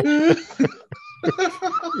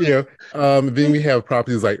 Then we have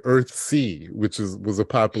properties like Earthsea, which was a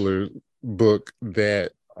popular book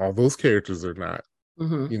that all those characters are not,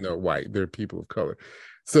 white. They're people of color.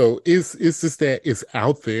 So it's just that it's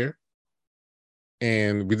out there,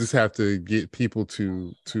 and we just have to get people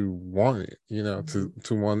to want it,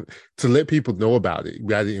 to want to let people know about it. We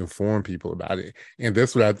got to inform people about it, and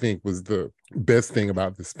that's what I think was the best thing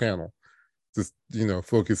about this panel. Just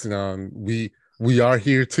focusing on we are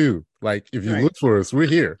here too. Like, if you look for us, we're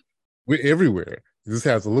here. We're everywhere. You just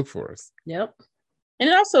have to look for us. Yep. And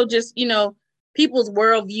it also just people's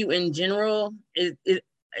worldview in general is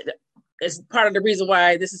part of the reason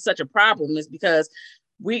why this is such a problem, is because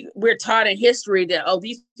we're taught in history that,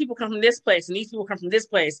 these people come from this place and these people come from this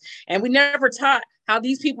place. And we never taught how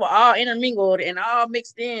these people all intermingled and all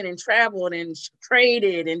mixed in and traveled and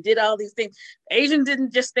traded and did all these things. Asians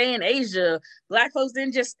didn't just stay in Asia. Black folks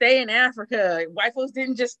didn't just stay in Africa. White folks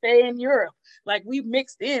didn't just stay in Europe. Like, we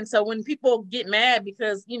mixed in. So when people get mad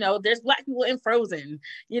because, there's Black people in Frozen,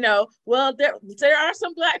 well, there are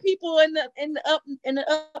some Black people in the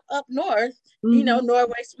up north,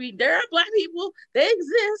 Norway, Sweden. There are Black people. They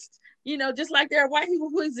exist. Just like there are white people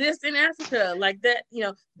who exist in Africa, like that,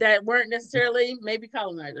 that weren't necessarily maybe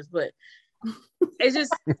colonizers, but it's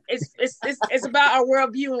just, it's about our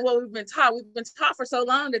worldview and what we've been taught. We've been taught for so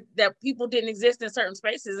long that people didn't exist in certain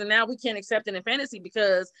spaces, and now we can't accept it in fantasy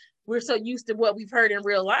because we're so used to what we've heard in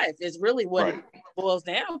real life. Is really what it boils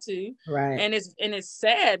down to, right? And it's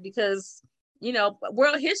sad because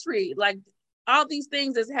world history, like, all these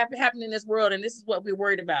things that's happening in this world, and this is what we're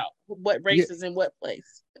worried about: what race is in what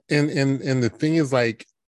place. And the thing is, like,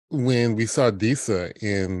 when we saw Disa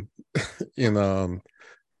in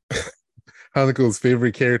Haneko's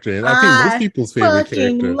favorite character, and I think most people's favorite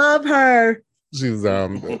character. Love her. She was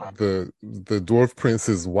the dwarf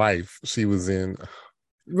prince's wife. She was in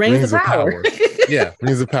Rings of Power. Yeah,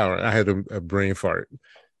 Rings of Power. I had a brain fart.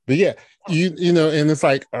 But yeah, you know, and it's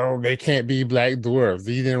like, they can't be Black dwarves.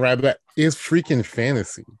 You didn't write Black. It's freaking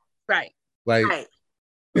fantasy. Right. Like,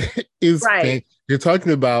 it's right. You're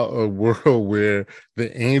talking about a world where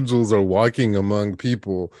the angels are walking among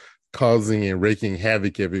people, causing and wreaking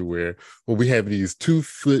havoc everywhere. Well, we have these 2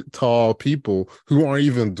 foot tall people who aren't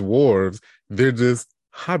even dwarves. They're just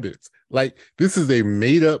hobbits. Like, this is a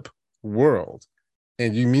made up world.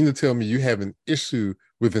 And you mean to tell me you have an issue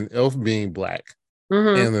with an elf being Black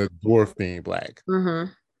and a dwarf being Black?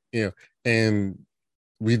 And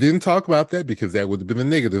we didn't talk about that because that would have been the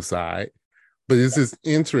negative side. But it's just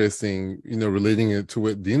interesting, relating it to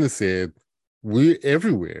what Dina said. We're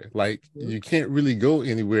everywhere. Like, you can't really go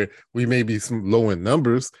anywhere. We may be some low in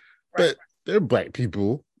numbers, but there are Black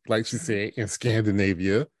people, like she said, in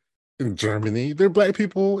Scandinavia, in Germany. There are Black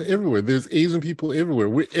people everywhere. There's Asian people everywhere.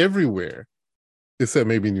 We're everywhere. except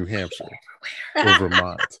maybe New Hampshire or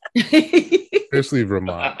Vermont, especially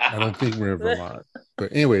Vermont. I don't think we're in Vermont,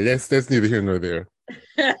 but anyway, that's neither here nor there.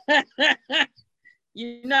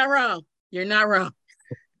 You're not wrong. You're not wrong.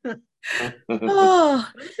 Oh,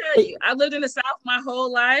 let me tell you, I lived in the South my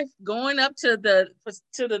whole life. Going up to the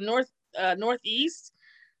northeast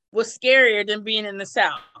was scarier than being in the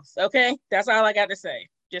South. Okay, that's all I got to say.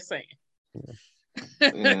 Just saying.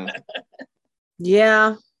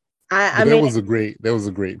 Yeah. I mean, that was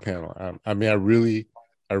a great panel. I mean, I really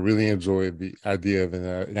enjoyed the idea of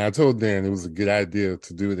it. And I told Darren it was a good idea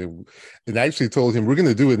to do it. And I actually told him we're going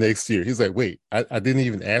to do it next year. He's like, wait, I didn't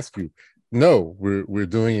even ask you. No, we're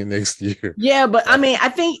doing it next year. Yeah, but I mean, I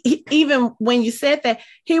think even when you said that,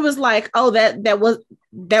 he was like, "Oh, that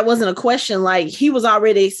wasn't a question." Like he was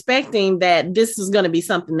already expecting that this is going to be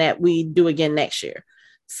something that we do again next year.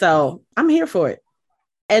 So I'm here for it.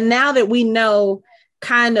 And now that we know,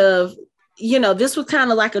 kind of, this was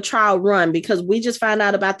kind of like a trial run because we just found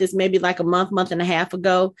out about this maybe like a month and a half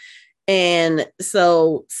ago, and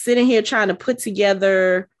so sitting here trying to put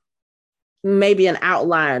together maybe an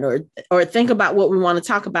outline or think about what we want to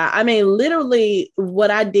talk about. I mean, literally what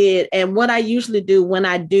I did and what I usually do when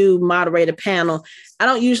I do moderate a panel, I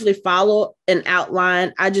don't usually follow an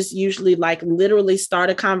outline. I just usually like literally start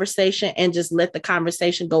a conversation and just let the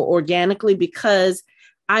conversation go organically because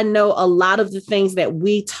I know a lot of the things that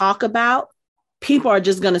we talk about, people are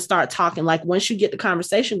just going to start talking. Like once you get the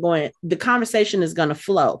conversation going, the conversation is going to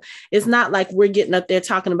flow. It's not like we're getting up there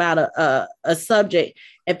talking about a subject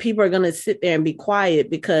and people are going to sit there and be quiet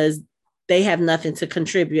because they have nothing to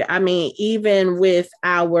contribute. I mean, even with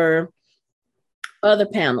our other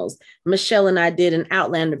panels, Michelle and I did an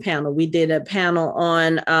Outlander panel. We did a panel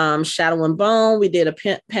on Shadow and Bone. We did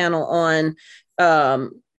a panel on, I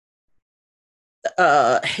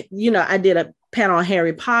did a panel on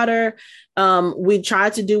Harry Potter. We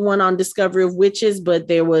tried to do one on Discovery of Witches, but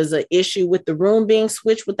there was an issue with the room being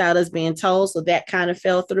switched without us being told. So that kind of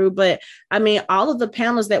fell through. But I mean, all of the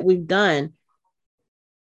panels that we've done,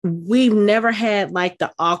 we've never had like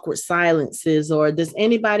the awkward silences or does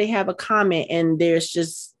anybody have a comment and there's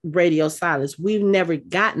just radio silence. We've never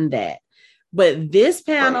gotten that. But this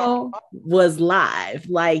panel was live.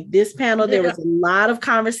 Like this panel, there was a lot of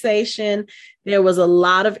conversation. There was a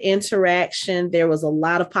lot of interaction. There was a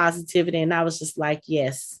lot of positivity. And I was just like,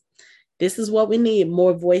 yes, this is what we need.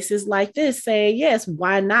 More voices like this saying, yes,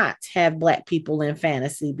 why not have Black people in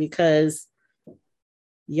fantasy? Because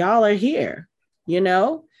y'all are here,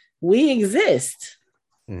 we exist,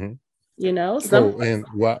 mm-hmm. And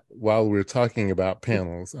while we're talking about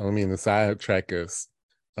panels, I don't mean to sidetrack us.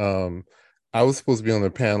 I was supposed to be on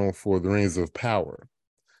the panel for the Rings of Power.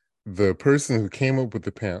 The person who came up with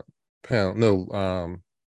the panel,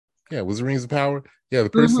 was it Rings of Power? Yeah, the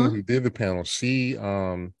person who did the panel, she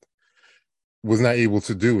was not able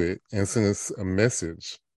to do it and sent us a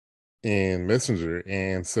message in Messenger.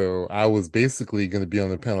 And so I was basically going to be on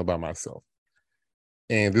the panel by myself.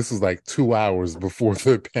 And this was like 2 hours before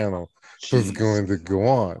the panel was going to go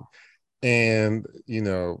on. And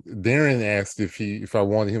Darren asked if I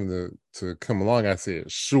wanted him to come along. I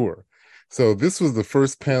said sure. So this was the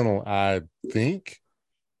first panel I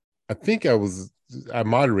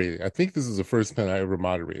moderated. I think this is the first panel I ever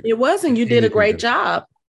moderated. It was, and you did a great job.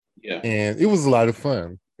 Yeah, and it was a lot of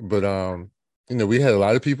fun. But we had a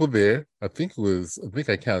lot of people there. I think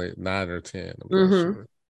I counted 9 or 10. I'm not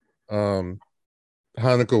sure.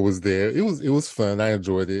 Hanukkah was there. It was fun. I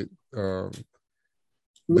enjoyed it. A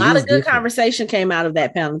lot of good conversation came out of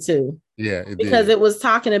that panel too. Yeah, because it was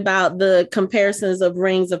talking about the comparisons of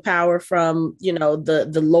Rings of Power from,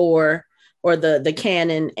 the lore or the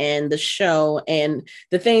canon and the show and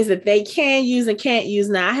the things that they can use and can't use.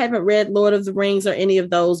 Now, I haven't read Lord of the Rings or any of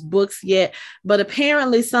those books yet, but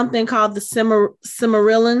apparently something called the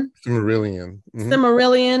Silmarillion. Mm-hmm.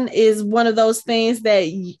 Silmarillion is one of those things that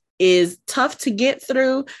is tough to get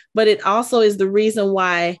through, but it also is the reason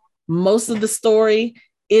why most of the story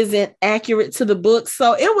isn't accurate to the book.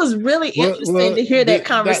 So it was really interesting to hear that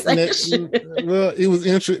conversation. It was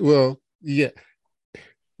interesting. Well, yeah,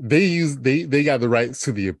 they got the rights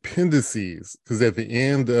to the appendices because at the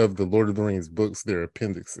end of the Lord of the Rings books, there are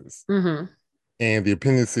appendixes. Mm-hmm. And the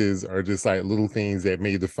appendices are just like little things that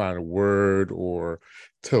may define a word or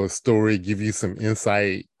tell a story, give you some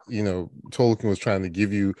insight. Tolkien was trying to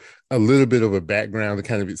give you a little bit of a background to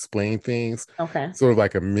kind of explain things. Okay. Sort of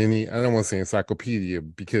like a mini, I don't want to say encyclopedia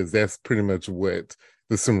because that's pretty much what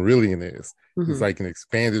the Silmarillion is. Mm-hmm. It's like an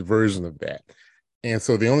expanded version of that. And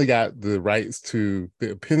so they only got the rights to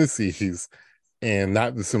the appendices and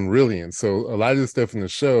not the Silmarillion. So a lot of the stuff in the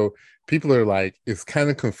show, people are like, it's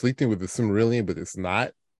kind of conflicting with the Silmarillion, but it's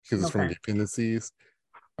not because it's from the appendices.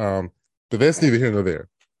 But that's neither here nor there.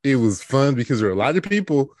 It was fun because there are a lot of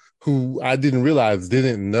people who I didn't realize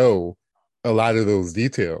didn't know a lot of those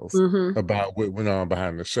details about what went on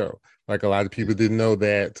behind the show. Like a lot of people didn't know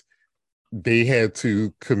that they had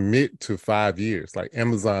to commit to 5 years. Like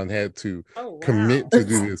Amazon had to commit to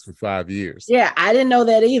do this for 5 years. Yeah, I didn't know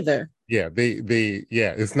that either. Yeah,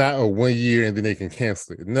 it's not a 1 year and then they can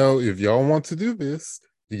cancel it. No, if y'all want to do this,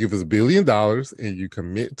 you give us $1 billion and you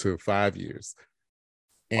commit to 5 years.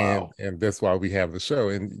 And that's why we have the show.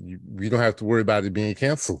 And we don't have to worry about it being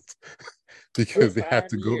canceled because they have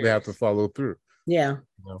to go, they have to follow through. Yeah.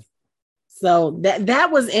 You know? So that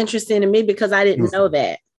was interesting to me because I didn't know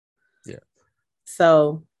that. Yeah.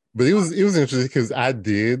 So, but it was interesting because I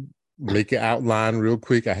did make an outline real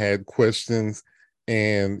quick. I had questions,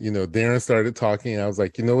 and Darren started talking, and I was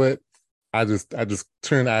like, you know what? I just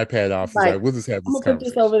turned the iPad off. Like, we'll just have this conversation. Put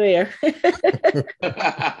this over there.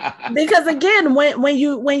 Because again, when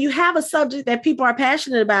you have a subject that people are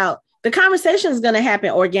passionate about, the conversation is going to happen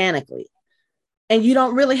organically, and you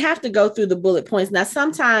don't really have to go through the bullet points. Now,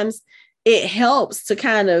 sometimes it helps to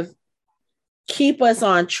kind of keep us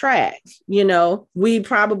on track. We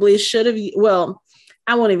probably should have, well,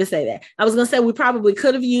 I won't even say that. I was going to say we probably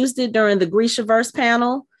could have used it during the Grishaverse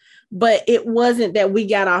panel, but it wasn't that we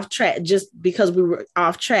got off track just because we were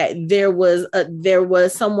off track. There was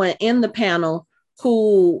someone in the panel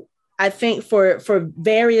who I think for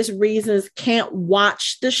various reasons can't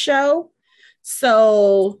watch the show.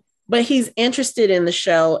 So, but he's interested in the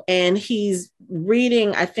show and he's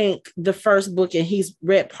reading, I think, the first book, and he's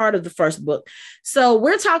read part of the first book. So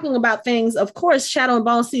we're talking about things, of course, Shadow and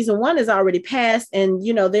Bone season 1 is already passed. And,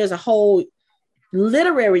 there's a whole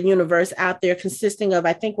literary universe out there consisting of,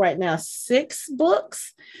 I think right now, 6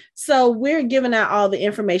 books. So we're giving out all the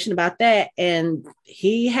information about that. And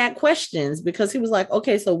he had questions because he was like,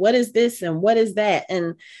 okay, so what is this? And what is that?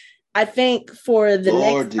 And I think for the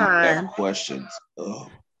next time, questions. Oh.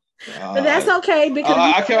 But that's okay because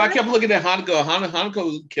I kept looking at Hanako.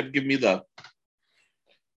 Hanako kept giving me the.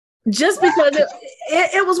 Just because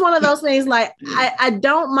it was one of those things. Like I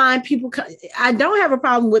don't mind people. I don't have a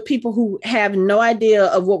problem with people who have no idea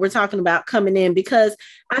of what we're talking about coming in, because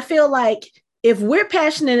I feel like if we're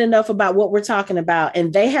passionate enough about what we're talking about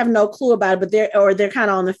and they have no clue about it, but they're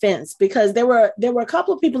kind of on the fence, because there were a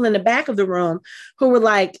couple of people in the back of the room who were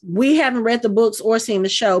like, we haven't read the books or seen the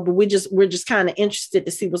show, but we're just kind of interested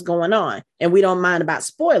to see what's going on. And we don't mind about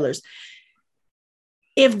spoilers.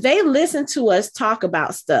 If they listen to us talk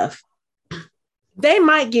about stuff, they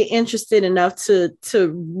might get interested enough to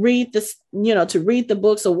read this, to read the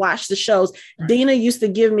books or watch the shows. Right. Dina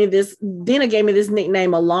gave me this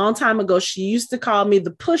nickname a long time ago. She used to call me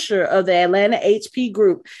the pusher of the Atlanta HP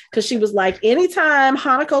group, because she was like, anytime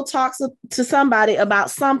Hanako talks to somebody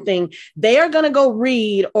about something, they are going to go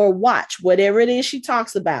read or watch whatever it is she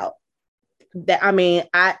talks about.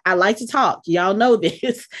 I like to talk. Y'all know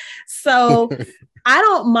this. So I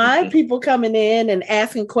don't mind people coming in and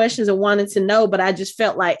asking questions and wanting to know, but I just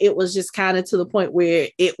felt like it was just kind of to the point where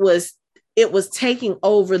it was taking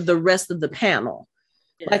over the rest of the panel.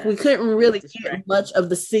 Yeah. Like we couldn't really get much of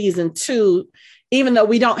the season 2, even though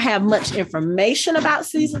we don't have much information about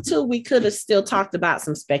season 2. We could have still talked about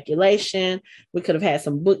some speculation. We could have had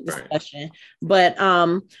some book discussion, but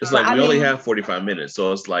it's like we only have 45 minutes,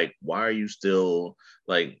 so it's like, why are you still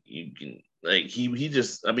like you can? Like he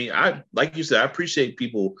just, I like you said, I appreciate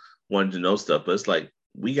people wanting to know stuff, but it's like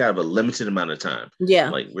we have a limited amount of time. Yeah,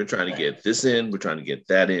 like we're trying to get this in, we're trying to get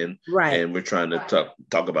that in, right, and we're trying to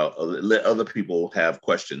talk about let other people have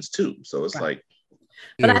questions too. So it's like,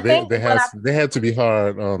 but I think they had to be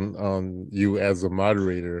hard on you as a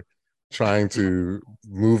moderator, trying to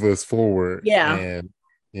move us forward. Yeah, and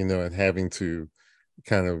and having to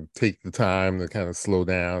kind of take the time to kind of slow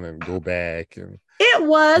down and go back and. It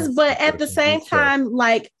was, but at the same time,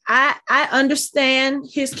 like I understand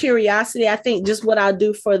his curiosity. I think just what I'll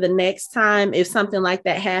do for the next time, if something like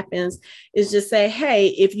that happens, is just say, hey,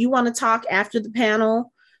 if you want to talk after the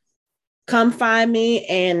panel, come find me,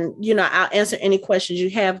 and I'll answer any questions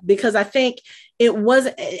you have, because I think it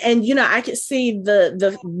wasn't, and I could see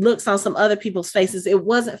the looks on some other people's faces. It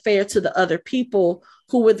wasn't fair to the other people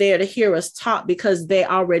who were there to hear us talk, because they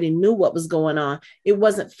already knew what was going on. It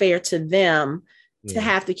wasn't fair to them to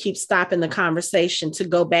have to keep stopping the conversation to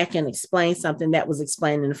go back and explain something that was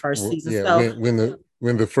explained in the first season. Yeah, so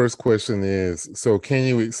when the first question is, so can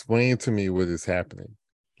you explain to me what is happening?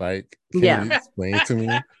 Like, can you explain to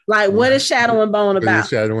me? Like, what is Shadow and Bone about? What is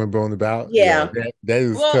Shadow and Bone about? Yeah. That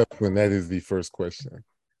is tough when that is the first question.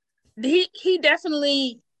 He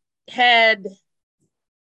definitely had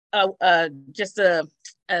just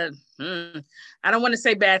I don't want to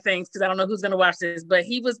say bad things because I don't know who's going to watch this, but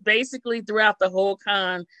he was basically throughout the whole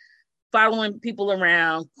con following people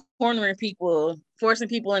around, cornering people, forcing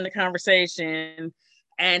people into conversation,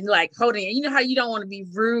 and like holding. You know how you don't want to be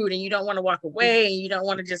rude and you don't want to walk away and you don't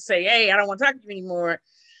want to just say, "Hey, I don't want to talk to you anymore."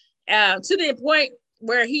 To the point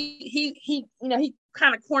where he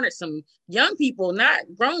kind of cornered some young people, not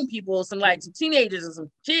grown people, some teenagers and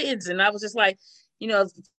some kids, and I was just like, a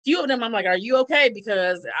few of them, I'm like, "Are you okay?"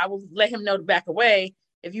 Because I will let him know to back away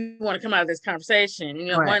if you want to come out of this conversation.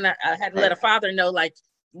 Right. One I had to let a father know, like,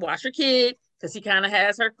 watch your kid, because he kind of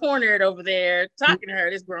has her cornered over there talking to her,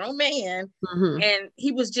 this grown man. Mm-hmm. And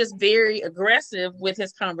he was just very aggressive with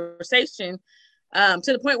his conversation, to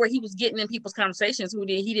the point where he was getting in people's conversations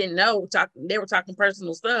he didn't know. They were talking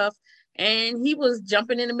personal stuff, and he was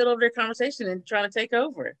jumping in the middle of their conversation and trying to take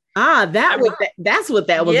over. That's what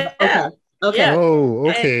that was. Yeah. Okay. Yeah. Oh,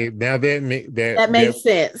 okay. Now that makes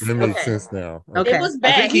sense. That makes sense now. Okay. It was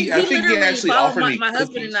bad. I think he actually offered me my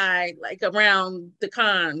husband and I around the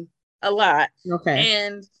con a lot. Okay.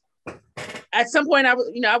 And at some point, I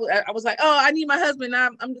was like, "Oh, I need my husband.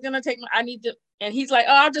 I'm gonna take I need to." And he's like,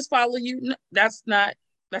 "Oh, I'll just follow you." No, that's not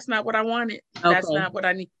what I wanted. Okay. That's not what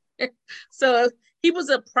I need. So he was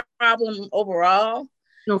a problem overall.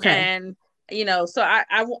 Okay. And so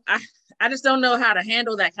I just don't know how to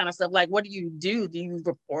handle that kind of stuff. Like, what do you do? Do you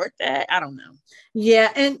report that? I don't know.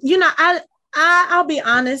 Yeah. And, I'll be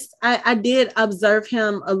honest. I did observe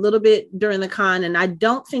him a little bit during the con, and I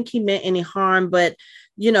don't think he meant any harm. But,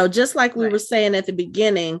 just like we were saying at the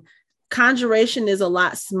beginning, conjuration is a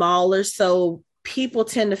lot smaller. So people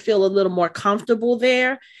tend to feel a little more comfortable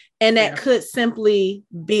there. And that could simply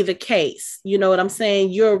be the case. You know what I'm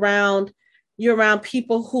saying? You're around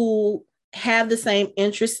people who have the same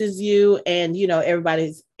interests as you, and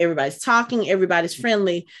everybody's talking, everybody's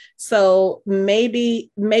friendly. So maybe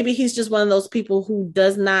he's just one of those people who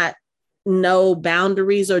does not know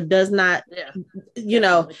boundaries, or does not,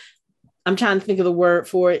 I'm trying to think of the word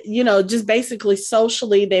for it, just basically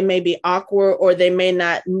socially they may be awkward, or they may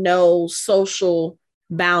not know social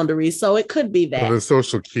boundaries. So it could be that. Well, the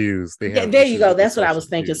social cues. There you go. That's what I was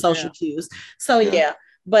thinking. Social cues. So yeah.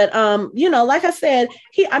 But, like I said,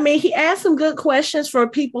 he asked some good questions for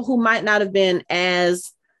people who might not have been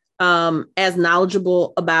as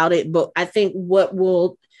knowledgeable about it. But I think what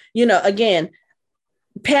will, again,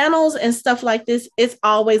 panels and stuff like this, it's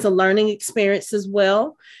always a learning experience as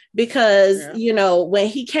well. Because, when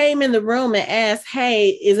he came in the room and asked, "Hey,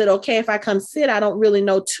 is it okay if I come sit? I don't really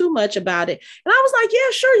know too much about it." And I was like,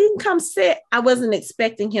 "Yeah, sure, you can come sit." I wasn't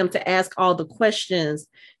expecting him to ask all the questions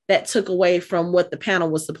that took away from what the panel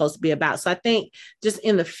was supposed to be about. So I think just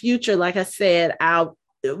in the future, like I said, I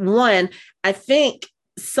think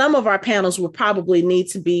some of our panels will probably need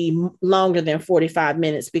to be longer than 45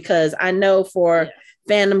 minutes, because I know for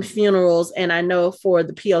Fandom Funerals, and I know for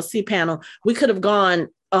the PLC panel, we could have gone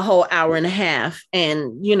a whole hour and a half.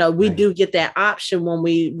 And, we do get that option when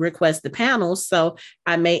we request the panels. So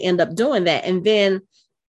I may end up doing that. And then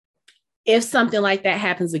if something like that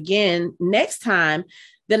happens again next time,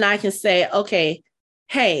 then I can say, okay,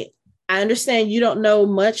 hey, I understand you don't know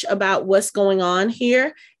much about what's going on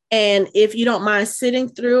here. And if you don't mind sitting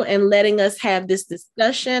through and letting us have this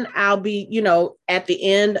discussion, I'll be, at the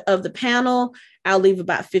end of the panel, I'll leave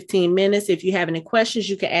about 15 minutes. If you have any questions,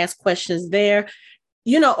 you can ask questions there,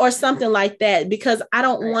 or something like that, because I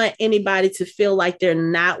don't want anybody to feel like they're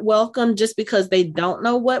not welcome just because they don't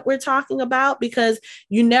know what we're talking about, because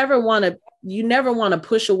you never want to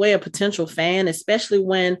push away a potential fan, especially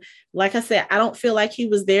when, like I said, I don't feel like he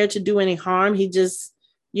was there to do any harm. He just,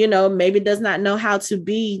 maybe does not know how to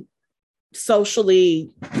be socially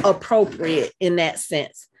appropriate in that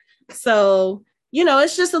sense. So,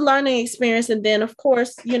 it's just a learning experience. And then, of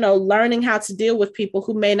course, learning how to deal with people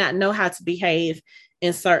who may not know how to behave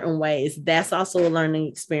in certain ways. That's also a learning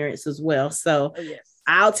experience as well. So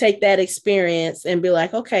I'll take that experience and be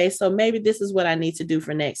like, okay, so maybe this is what I need to do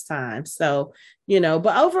for next time. So,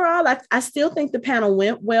 but overall, I still think the panel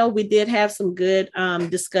went well. We did have some good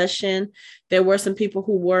discussion. There were some people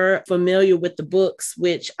who were familiar with the books,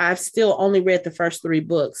 which I've still only read the first 3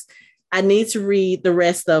 books. I need to read the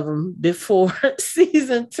rest of them before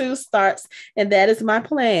season 2 starts. And that is my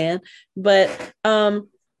plan. But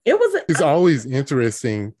it's always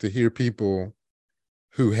interesting to hear people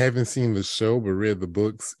who haven't seen the show but read the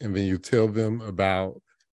books, and then you tell them about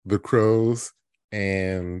the Crows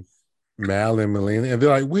and Mal and Melina, and they're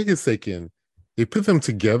like, "Wait a second, they put them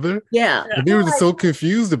together?" Yeah, and they were just so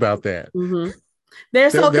confused about that. Mm-hmm. They're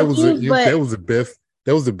so confused. That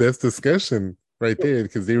was the best discussion right there,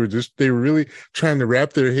 because they were really trying to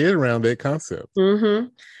wrap their head around that concept. Mm-hmm.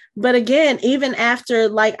 But again, even after,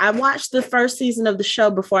 like, I watched the first season of the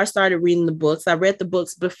show before I started reading the books. I read the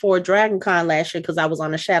books before DragonCon last year because I was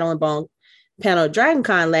on a Shadow and Bone panel at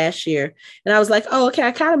DragonCon last year. And I was like, oh, okay,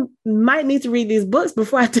 I kind of might need to read these books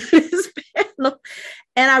before I do this panel.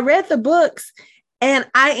 And I read the books and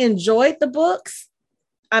I enjoyed the books.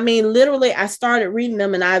 I mean, literally, I started reading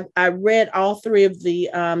them and I read all three of the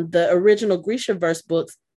original Grishaverse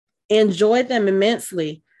books, enjoyed them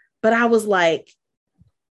immensely. But I was like,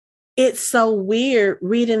 it's so weird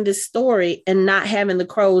reading this story and not having the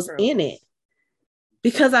crows in it,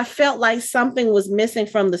 because I felt like something was missing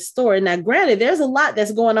from the story. Now, granted, there's a lot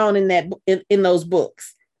that's going on in those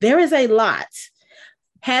books. There is a lot.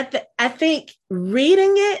 I think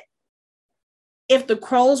reading it, if the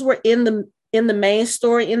crows were in the main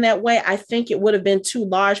story in that way, I think it would have been too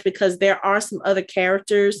large, because there are some other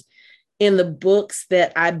characters in the books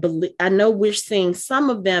that I know we're seeing some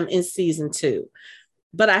of them in season 2.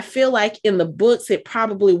 But I feel like in the books, it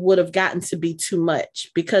probably would have gotten to be too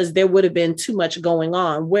much, because there would have been too much going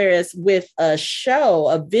on. Whereas with a show,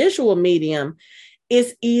 a visual medium,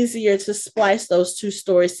 it's easier to splice those two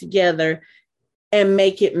stories together and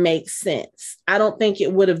make it make sense. I don't think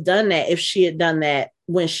it would have done that if she had done that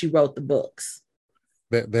when she wrote the books.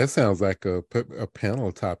 That sounds like a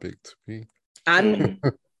panel topic to me.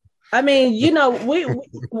 I mean, you know,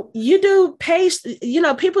 you do page, you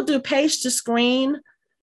know, people do page to screen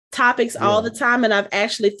topics all the time, and I've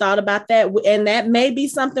actually thought about that, and that may be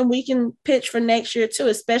something we can pitch for next year too,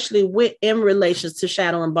 especially in relations to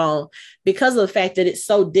Shadow and Bone, because of the fact that it's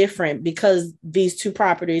so different, because these two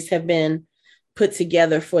properties have been put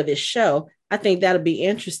together for this show. I think that'll be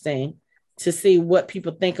interesting to see what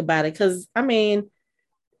people think about it, because I mean,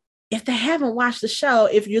 if they haven't watched the show,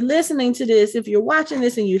 if you're listening to this, if you're watching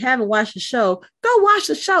this and you haven't watched the show, go watch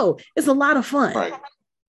the show. It's a lot of fun. Right.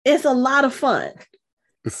 It's a lot of fun.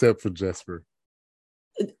 Except for Jesper.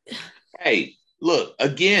 Hey, look,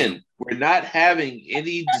 again, we're not having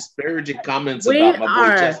any disparaging comments about my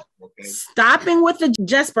boy Jesper. Okay? Stopping with the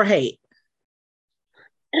Jesper hate.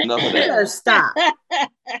 Enough of that. You better stop.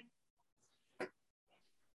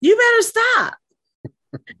 You better stop.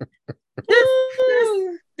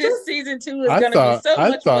 This season 2 is going to be so much fun.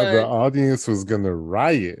 I thought the audience was going to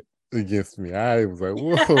riot against me. I was like,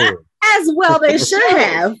 whoa. As well they should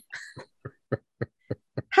have.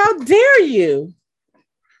 How dare you?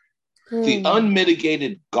 The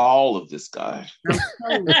unmitigated gall of this guy.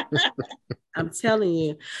 I'm telling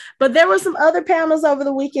you. But there were some other panels over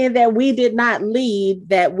the weekend that we did not lead,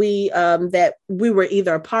 that we were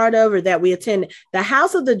either a part of or that we attended. The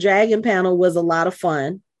House of the Dragon panel was a lot of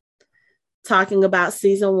fun, talking about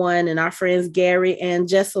season 1, and our friends Gary and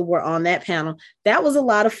Jessa were on that panel. That was a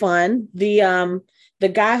lot of fun. The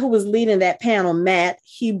guy who was leading that panel, Matt,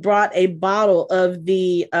 he brought a bottle of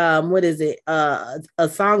the, A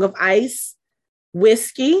Song of Ice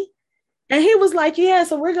whiskey. And he was like, yeah,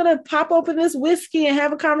 so we're going to pop open this whiskey and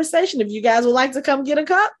have a conversation. If you guys would like to come get a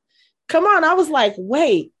cup, come on. I was like,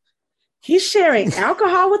 wait, he's sharing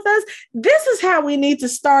alcohol with us? This is how we need to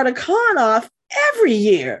start a con off every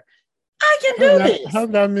year. I can do this. How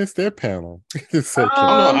did I miss that panel? I don't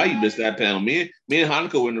know how you missed that panel. Me and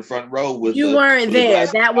Hanukkah were in the front row with you. Weren't there.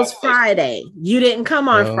 That was Friday. You didn't come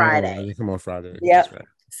on Friday. I didn't come on Friday. Yep. Right.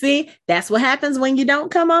 See, that's what happens when you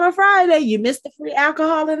don't come on a Friday. You miss the free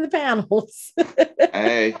alcohol in the panels.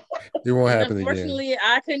 Hey, it won't happen again. Unfortunately,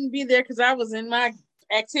 I couldn't be there because I was in my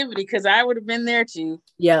activity, because I would have been there too.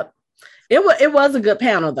 Yep. It was a good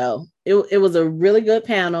panel though. It was a really good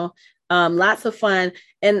panel. Lots of fun.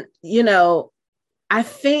 And, you know, I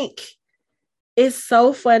think it's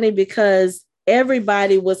so funny because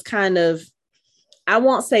everybody was kind of, I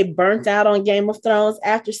won't say burnt out on Game of Thrones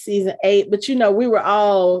after season 8, but, you know, we were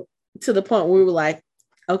all to the point where we were like,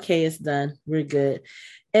 okay, it's done. We're good.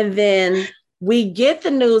 And then we get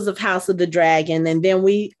the news of House of the Dragon, and then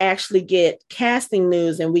we actually get casting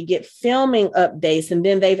news, and we get filming updates. And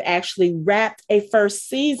then they've actually wrapped a first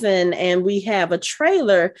season, and we have a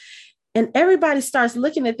trailer. And everybody starts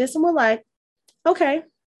looking at this and we're like, okay,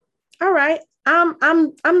 all right.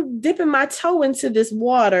 I'm dipping my toe into this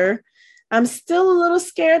water. I'm still a little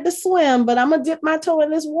scared to swim, but I'm gonna dip my toe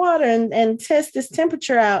in this water and test this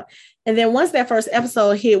temperature out. And then once that first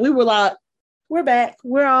episode hit, we were like, we're back.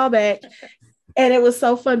 We're all back. And it was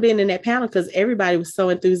so fun being in that panel because everybody was so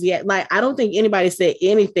enthusiastic. Like, I don't think anybody said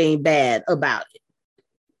anything bad about it,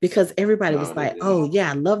 because everybody was like, oh,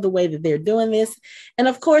 yeah, I love the way that they're doing this. And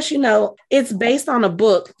of course, you know, it's based on a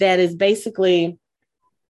book that is basically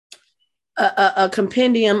a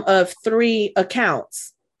compendium of 3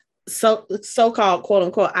 accounts. so-called quote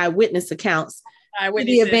unquote eyewitness accounts to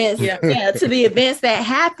the events, to the events that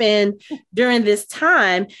happened during this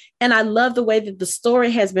time. And I love the way that the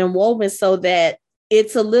story has been woven so that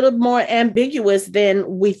it's a little more ambiguous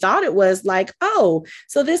than we thought it was. Like, oh,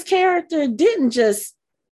 so this character didn't just,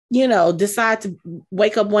 decide to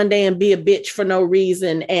wake up one day and be a bitch for no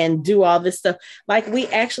reason and do all this stuff. Like, we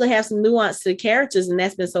actually have some nuance to the characters, and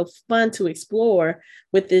that's been so fun to explore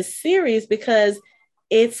with this series because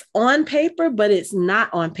it's on paper, but it's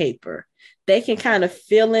not on paper. They can kind of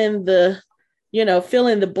fill in the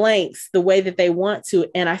blanks the way that they want to.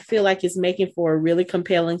 And I feel like it's making for a really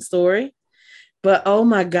compelling story. But oh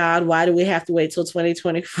my God, why do we have to wait till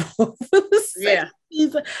 2024 for the season?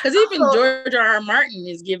 Because even George R.R. Martin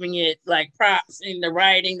is giving it like props in the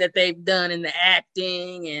writing that they've done and the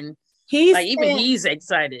acting, and he's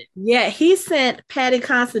excited. Yeah, he sent Patty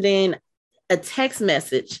Considine a text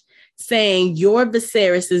message saying your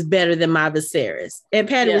Viserys is better than my Viserys, and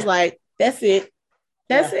Patty was like, "That's it,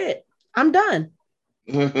 that's it. I'm done.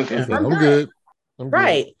 I'm good."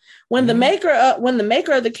 Right. When the maker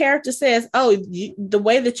of the character says, "Oh, the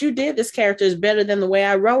way that you did this character is better than the way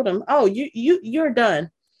I wrote him," oh, you're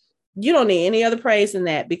done. You don't need any other praise than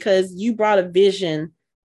that because you brought a vision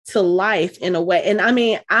to life in a way. And I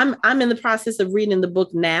mean, I'm in the process of reading the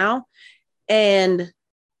book now, and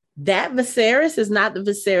that Viserys is not the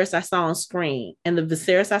Viserys I saw on screen. And the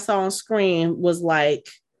Viserys I saw on screen was like,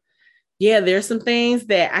 yeah, there's some things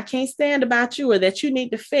that I can't stand about you or that you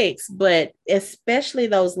need to fix. But especially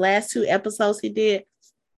those last 2 episodes he did,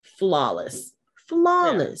 flawless.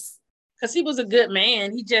 Because he was a good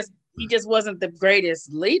man. He just wasn't the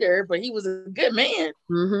greatest leader, but he was a good man.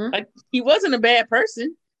 Mm-hmm. Like, he wasn't a bad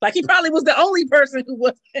person. Like, he probably was the only person who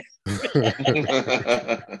was.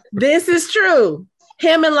 This is true.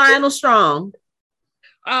 Him and Lionel Strong.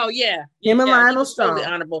 Oh yeah, him and Lionel Strong, totally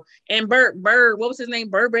honorable. And Burr, what was his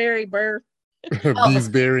name? Beesbury.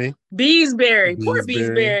 Beesbury. Poor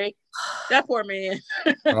Beesbury. That poor man.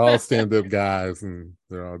 All stand-up guys, and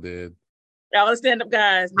they're all dead. All the stand-up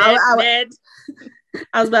guys. Ned.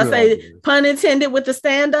 I was about to say, pun intended with the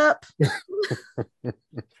stand-up.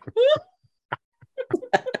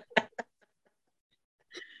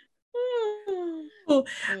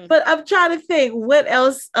 But I'm trying to think what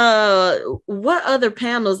else, what other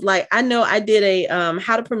panels, like I know I did a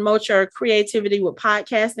how to promote your creativity with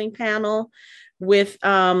podcasting panel with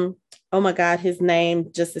oh my God, his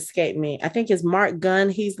name just escaped me. I think it's Mark Gunn.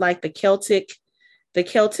 He's like the Celtic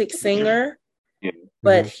singer,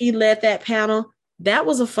 but he led that panel. That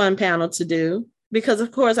was a fun panel to do because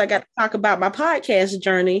of course I got to talk about my podcast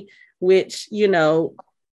journey, which y'all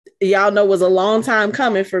know was a long time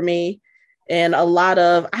coming for me. And a lot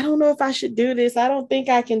of, I don't know if I should do this. I don't think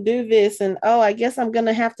I can do this. And, oh, I guess I'm going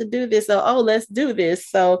to have to do this. So, oh, let's do this.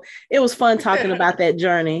 So it was fun talking about that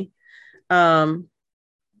journey. Yeah.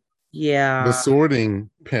 The sorting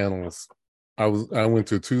panels. I went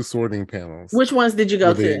to 2 sorting panels. Which ones did you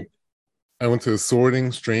go to? I went to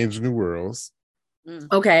Sorting Strange New Worlds.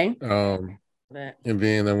 Okay. And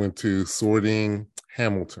then I went to Sorting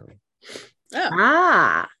Hamilton.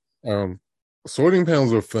 Sorting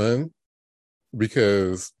panels are fun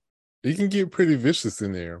because you can get pretty vicious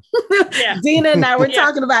in there. Dina and I were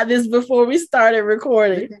talking about this before we started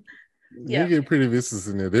recording. You get pretty vicious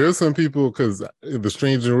in there. There are some people, because the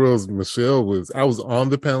Stranger Worlds, I was on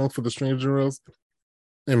the panel for the Stranger Worlds,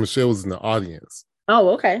 and Michelle was in the audience.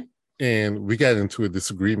 Oh, okay. And we got into a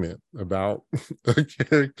disagreement about a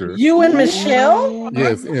character. You and Michelle?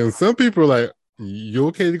 Yes. And some people are like, you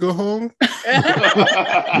okay to go home? Did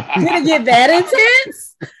it get that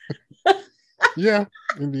intense? Yeah,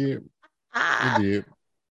 indeed. Indeed.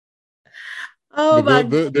 Oh,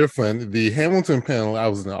 they're fun. The Hamilton panel, I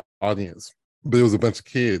was in the audience, but it was a bunch of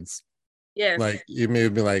kids. Yes. Like, it may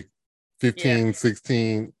have been like 15,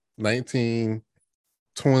 16, 19,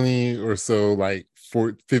 20 or so, like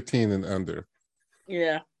 15 and under.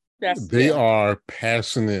 Yeah. They are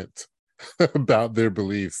passionate about their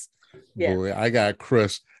beliefs. Yeah. Boy, I got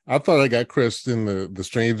crushed. I thought I got crushed in the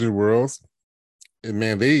Stranger Worlds. And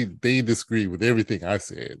man, they disagree with everything I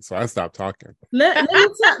said. So I stopped talking. Let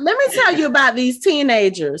me tell you about these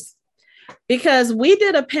teenagers. Because we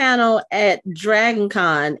did a panel at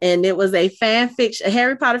DragonCon, and it was a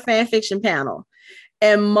Harry Potter fan fiction panel.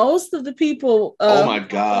 And most of the people oh my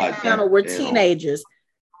God, panel were teenagers.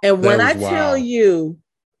 And when I tell you,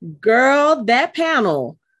 girl, that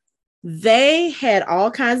panel, they had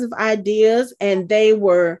all kinds of ideas, and they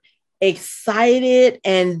were excited,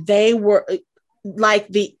 and they were like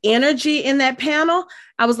the energy in that panel.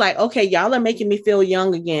 I was like, okay, y'all are making me feel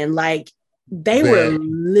young again. Like they were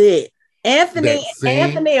lit. Anthony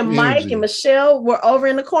and Mike energy. and Michelle were over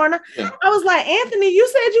in the corner. Yeah. I was like, Anthony, you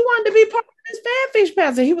said you wanted to be part of this fanfiction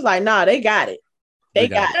pastor. He was like, nah, they got it. They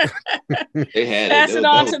got it. They had Pass it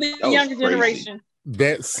on to the younger generation.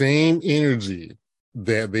 That same energy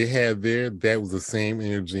that they had there, that was the same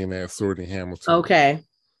energy in that Sword in Hamilton. Okay.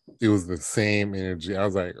 It was the same energy. I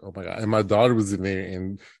was like, oh my God. And my daughter was in there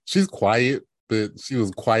and she's quiet, but she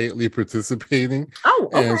was quietly participating. Oh,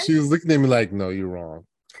 okay. And she was looking at me like, no, you're wrong.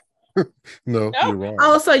 No, you're wrong.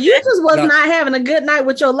 Oh, so you just was not having a good night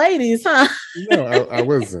with your ladies, huh? No, I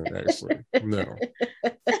wasn't actually. No.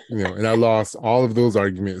 And I lost all of those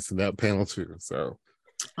arguments in that panel too. So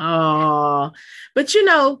but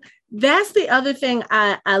that's the other thing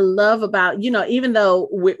I love about, even though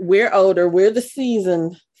we're older, we're the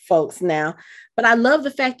seasoned folks now, but I love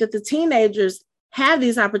the fact that the teenagers have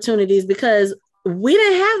these opportunities because we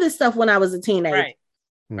didn't have this stuff when I was a teenager.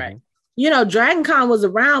 Right. Dragon Con was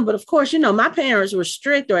around, but of course, my parents were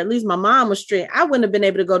strict, or at least my mom was strict. I wouldn't have been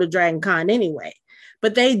able to go to Dragon Con anyway.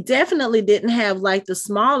 But they definitely didn't have like the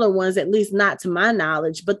smaller ones, at least not to my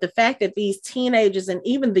knowledge. But the fact that these teenagers and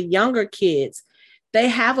even the younger kids, they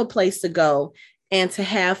have a place to go and to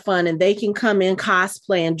have fun, and they can come in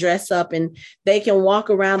cosplay and dress up, and they can walk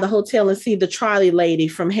around the hotel and see the trolley lady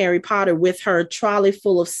from Harry Potter with her trolley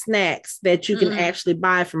full of snacks that you can actually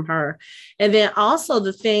buy from her. And then also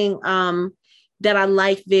the thing that I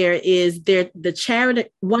like there is the charity.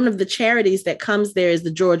 One of the charities that comes there is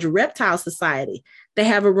the Georgia Reptile Society. They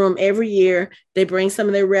have a room every year. They bring some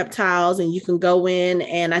of their reptiles and you can go in,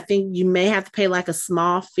 and I think you may have to pay like a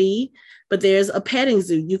small fee, but there's a petting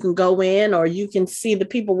zoo. You can go in, or you can see the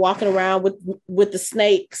people walking around with the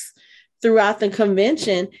snakes throughout the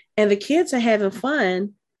convention, and the kids are having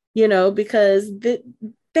fun, because we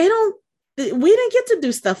didn't get to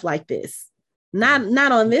do stuff like this. Not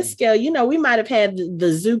on this scale. We might have had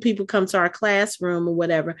the zoo people come to our classroom or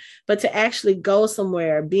whatever, but to actually go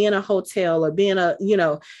somewhere, be in a hotel or be in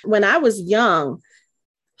when I was young,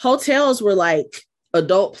 hotels were like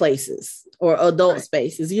adult places or adult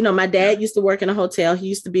spaces. My dad used to work in a hotel. He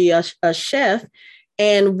used to be a chef,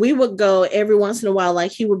 and we would go every once in a while.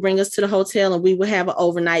 Like, he would bring us to the hotel and we would have an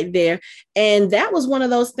overnight there. And that was one of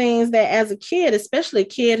those things that as a kid, especially a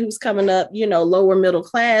kid who's coming up, lower middle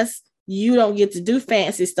class, you don't get to do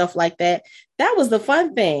fancy stuff like that. That was the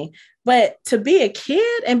fun thing. But to be a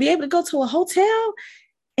kid and be able to go to a hotel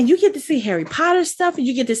and you get to see Harry Potter stuff, and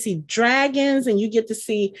you get to see dragons, and you get to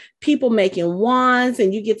see people making wands,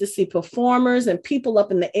 and you get to see performers and people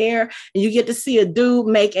up in the air, and you get to see a dude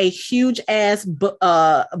make a huge ass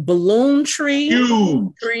balloon tree.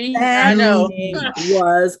 Huge tree. I know.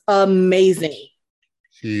 Was amazing.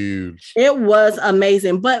 Huge. It was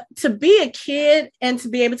amazing. But to be a kid and to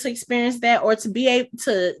be able to experience that, or to be able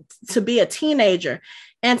to be a teenager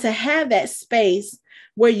and to have that space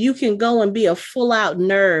where you can go and be a full out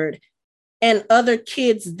nerd, and other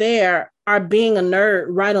kids there are being a nerd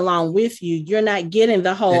right along with you. You're not getting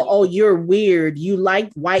the whole, you're weird, you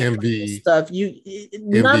like white stuff.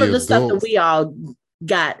 None of the stuff that we all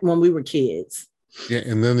got when we were kids. Yeah,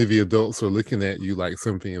 and none of the adults are looking at you like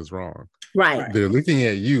something is wrong. Right. They're looking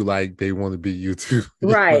at you like they want to be you too.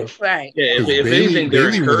 Right. Right. Yeah, if anything, they're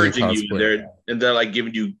encouraging you. They're like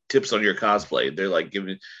giving you tips on your cosplay. They're like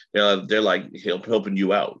they're like helping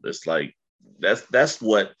you out. It's like that's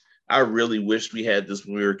what I really wish we had this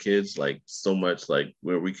when we were kids, like so much, like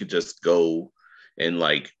where we could just go and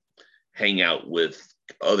like hang out with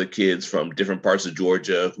other kids from different parts of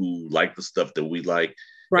Georgia who like the stuff that we like,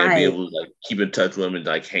 and be able to like keep in touch with them and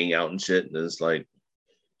like hang out and shit. And it's like,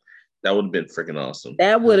 that would have been freaking awesome.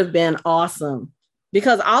 That would have been awesome,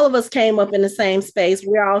 because all of us came up in the same space.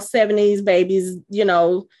 We're all 70s babies.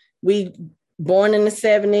 We born in the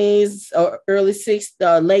 70s or early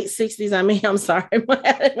 60s, late 60s. I mean, I'm sorry. I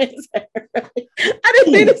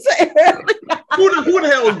didn't mean to say early. Who the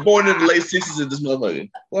hell was born in the late 60s in this motherfucker?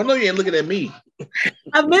 Well, I know you ain't looking at me.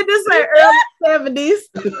 I meant to say early 70s.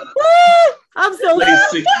 I'm so late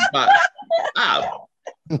 65.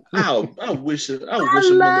 I wish I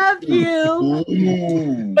love you.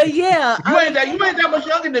 Ooh. But yeah, you ain't that much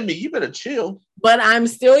younger than me. You better chill. But I'm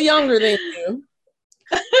still younger than you.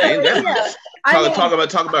 Talk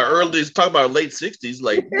about late 60s.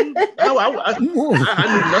 Like I knew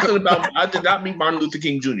nothing about. I did not meet Martin Luther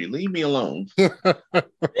King Jr. Leave me alone.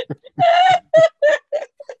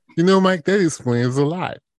 Mike, that explains a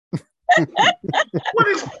lot. What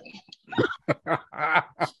is?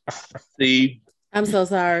 See. I'm so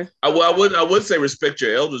sorry. I would say respect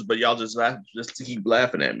your elders, but y'all just keep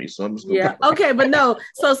laughing at me. So I'm just gonna okay, but no.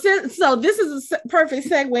 So this is a perfect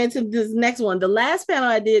segue into this next one. The last panel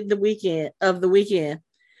I did the weekend,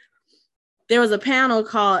 there was a panel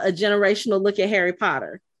called A Generational Look at Harry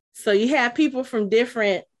Potter. So you have people from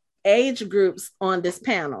different age groups on this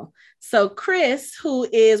panel. So Chris, who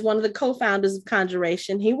is one of the co-founders of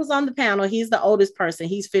Conjuration, he was on the panel. He's the oldest person.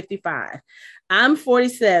 He's 55. I'm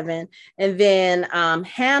 47. And then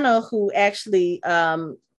Hannah, who actually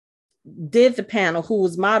did the panel, who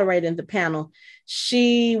was moderating the panel,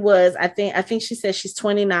 she was, I think she said she's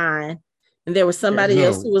 29. And there was somebody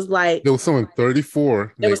else who was like, there was someone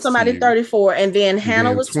 34. There was somebody 34. And then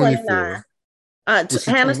Hannah was 29.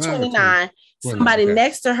 Hannah's 29. Somebody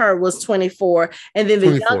next to her was 24. And then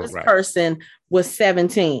the youngest person was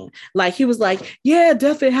 17. Like, he was like, yeah,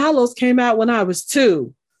 Deathly Hallows came out when I was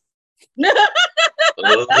 2.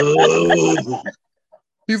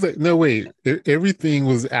 He's like, no, wait, everything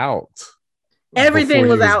was out. Everything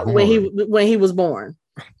was out when he was born.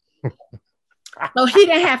 No, he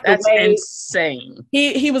didn't have to. That's wait. Insane.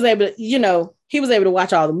 He was able to, he was able to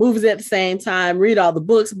watch all the movies at the same time, read all the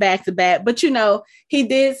books back to back. But he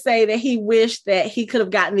did say that he wished that he could have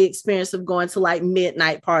gotten the experience of going to like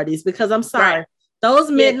midnight parties, because I'm sorry, those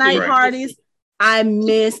midnight parties I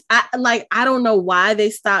miss. I don't know why they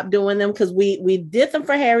stopped doing them, because we did them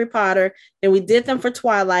for Harry Potter and we did them for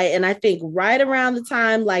Twilight. And I think right around the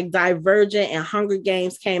time like Divergent and Hunger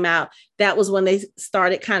Games came out, that was when they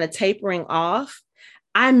started kind of tapering off.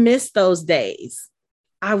 I miss those days.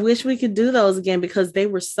 I wish we could do those again, because they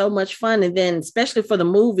were so much fun. And then especially for the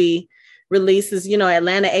movie releases,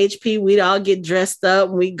 Atlanta HP, we'd all get dressed up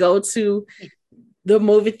and we go to the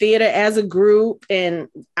movie theater as a group. And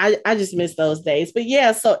I just miss those days. But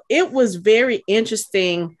yeah, so it was very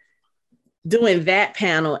interesting doing that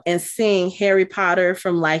panel and seeing Harry Potter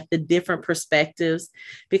from like the different perspectives,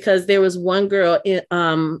 because there was one girl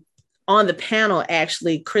on the panel,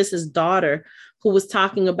 actually, Chris's daughter, who was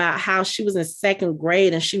talking about how she was in 2nd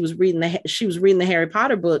grade and she was reading the Harry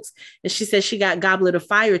Potter books. And she said she got Goblet of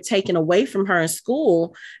Fire taken away from her in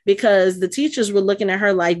school because the teachers were looking at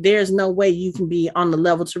her like, there's no way you can be on the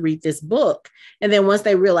level to read this book. And then once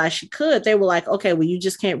they realized she could, they were like, okay, well, you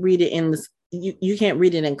just can't read it in this. You can't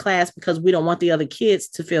read it in class because we don't want the other kids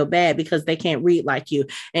to feel bad because they can't read like you.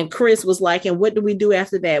 And Chris was like, and what do we do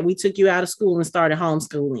after that? We took you out of school and started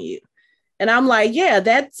homeschooling you. And I'm like, yeah,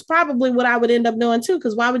 that's probably what I would end up doing too.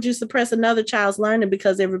 Because why would you suppress another child's learning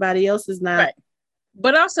because everybody else is not? Right.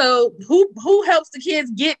 But also, who helps the kids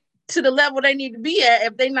get to the level they need to be at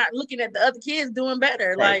if they're not looking at the other kids doing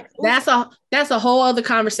better? Right. Like that's a whole other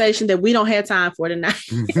conversation that we don't have time for tonight.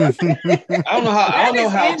 I don't know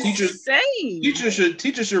how teachers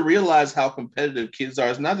should realize how competitive kids are.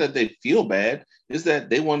 It's not that they feel bad. Is that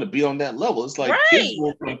they want to be on that level. It's like kids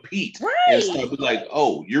will compete and stuff. It's like,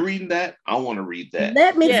 oh, you're reading that? I want to read that.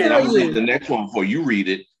 Let me tell you. Read the next one before you read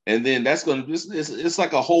it. And then that's going to, it's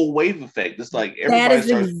like a whole wave effect. It's like that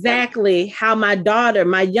is exactly how my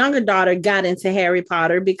younger daughter got into Harry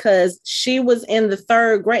Potter, because she was in the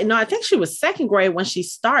 3rd grade. No, I think she was 2nd grade when she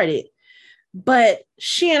started. But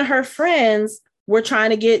she and her friends were trying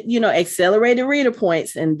to get, accelerated reader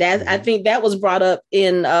points. And that, I think that was brought up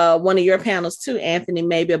in one of your panels too, Anthony,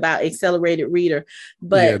 maybe about accelerated reader.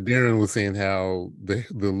 But yeah, Darren was saying how the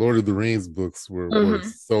Lord of the Rings books were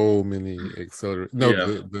worth so many accelerated.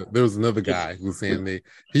 No, there was another guy who was saying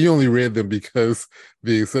he only read them because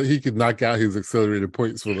he could knock out his accelerated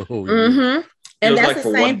points for the whole year. And that's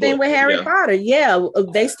the same thing with Harry Potter. Yeah,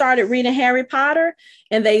 they started reading Harry Potter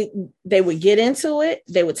and they would get into it.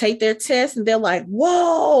 They would take their test and they're like,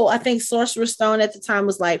 whoa, I think Sorcerer's Stone at the time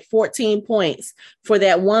was like 14 points for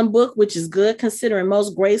that one book, which is good considering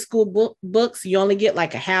most grade school books, you only get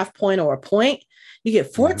like a half point or a point. You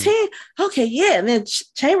get 14? Okay, yeah. And then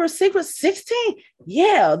Chamber of Secrets, 16?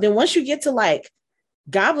 Yeah. Then once you get to like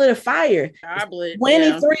Goblet of Fire,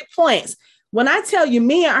 23 points. When I tell you,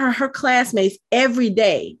 me and her classmates every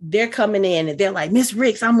day, they're coming in and they're like, Miss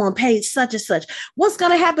Ricks, I'm on page such and such. What's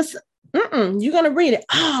going to happen? You're going to read it.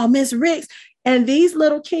 Oh, Miss Ricks. And these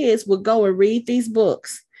little kids would go and read these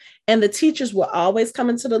books. And the teachers will always come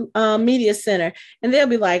into the media center and they'll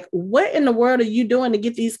be like, what in the world are you doing to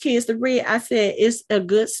get these kids to read? I said, it's a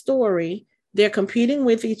good story. They're competing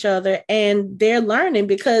with each other and they're learning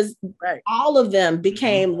because all of them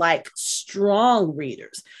became like strong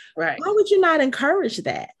readers. Right. Why would you not encourage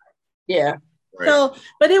that? Yeah. Right. So,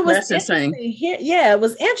 but it was interesting. It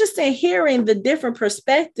was interesting hearing the different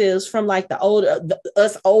perspectives from like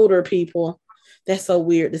us older people. That's so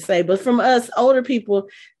weird to say, but from us older people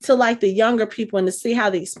to like the younger people and to see how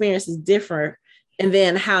the experience is different and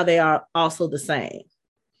then how they are also the same.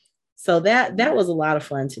 So that was a lot of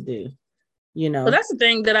fun to do. Well, that's the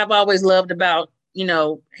thing that I've always loved about,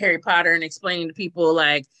 Harry Potter and explaining to people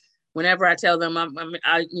like whenever I tell them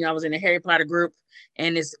I was in a Harry Potter group,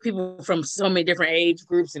 and it's people from so many different age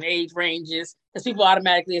groups and age ranges, because people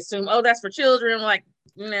automatically assume, oh, that's for children. I'm like,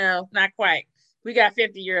 no, not quite. We got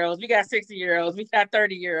 50-year-olds, we got 60-year-olds, we got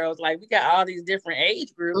 30-year-olds. Like, we got all these different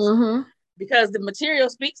age groups. Mm-hmm. Because the material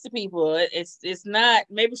speaks to people. It's not,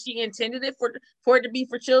 maybe she intended it for it to be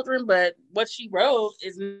for children, but what she wrote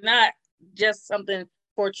is not just something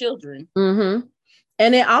for children. Mm-hmm.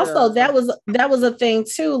 And it also, that was a thing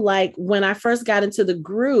too. Like, when I first got into the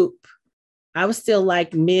group, I was still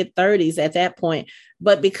like mid-30s at that point.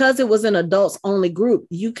 But because it was an adults only group,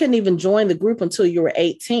 you couldn't even join the group until you were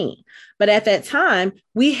 18. But at that time,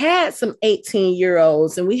 we had some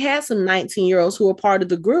 18-year-olds and we had some 19-year-olds who were part of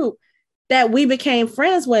the group that we became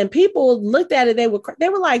friends with. People looked at it, they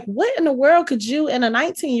were like, what in the world could you and a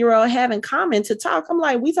 19-year-old have in common to talk? I'm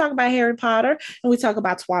like, we talk about Harry Potter, and we talk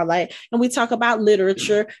about Twilight, and we talk about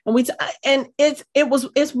literature, and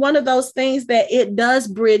it's one of those things that it does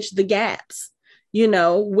bridge the gaps,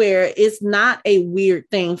 where it's not a weird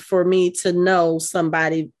thing for me to know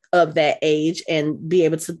somebody of that age and be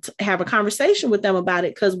able to have a conversation with them about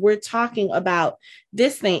it, because we're talking about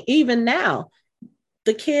this thing. Even now,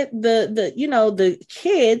 the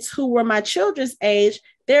kids who were my children's age,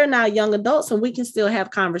 they're now young adults, and we can still have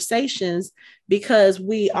conversations because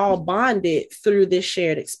we all bonded through this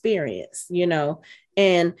shared experience,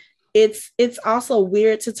 and it's also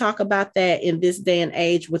weird to talk about that in this day and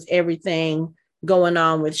age with everything going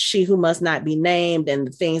on with She Who Must Not Be Named and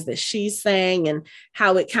the things that she's saying and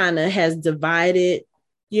how it kind of has divided,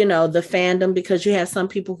 the fandom, because you have some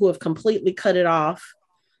people who have completely cut it off,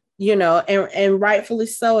 and rightfully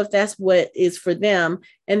so, if that's what is for them.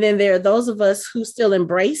 And then there are those of us who still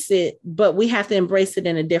embrace it, but we have to embrace it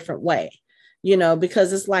in a different way,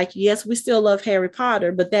 because it's like, yes, we still love Harry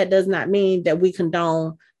Potter, but that does not mean that we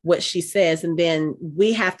condone what she says. And then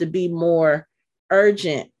we have to be more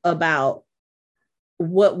urgent about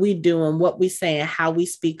what we do and what we say and how we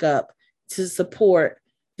speak up to support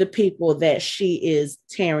the people that she is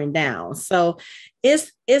tearing down. So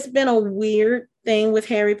it's been a weird thing with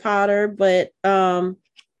Harry Potter, but I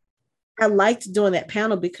liked doing that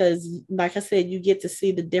panel because, like I said, you get to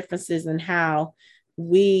see the differences in how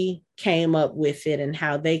we came up with it and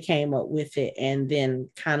how they came up with it, and then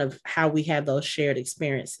kind of how we have those shared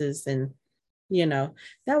experiences. And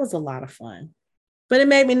that was a lot of fun, but it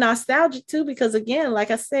made me nostalgic too, because again, like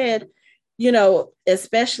I said,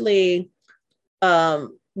 especially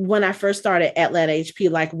when I first started Atlanta HP,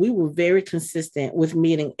 like, we were very consistent with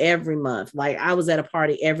meeting every month. Like, I was at a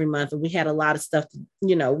party every month, and we had a lot of stuff,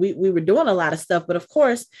 we were doing a lot of stuff. But of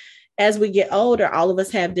course, as we get older, all of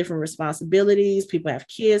us have different responsibilities. People have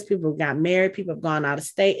kids, people got married, people have gone out of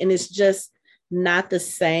state, and it's just not the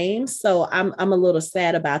same. So I'm a little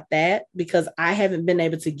sad about that, because I haven't been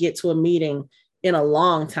able to get to a meeting in a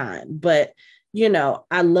long time. But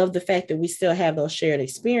I love the fact that we still have those shared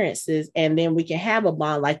experiences, and then we can have a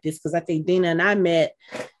bond like this. Because I think Dina and I met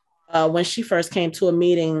when she first came to a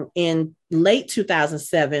meeting in late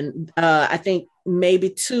 2007, I think maybe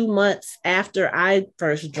 2 months after I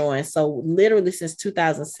first joined. So literally since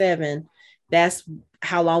 2007, that's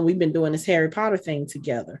how long we've been doing this Harry Potter thing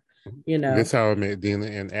together. That's how I met Dina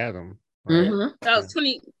and Adam. Right? Mm-hmm. That was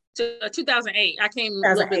 2008. I came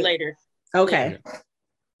a little bit later. Okay. Yeah.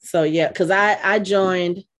 So yeah, because I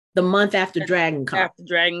joined the month after Dragon Con. After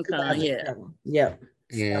Dragon Con, yeah. Yep.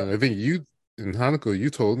 And I think you and Hanukkah, you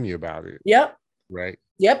told me about it. Yep. Right.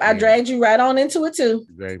 Yep. I dragged you right on into it too.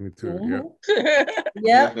 Dragged me too. Mm-hmm.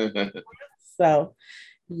 Yep. So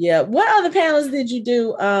yeah. What other panels did you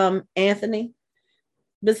do, Anthony?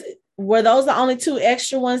 Were those the only 2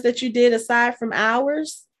 extra ones that you did aside from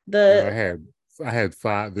ours? I had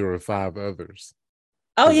 5. There were 5 others.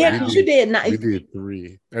 Oh yeah, because you did not. We did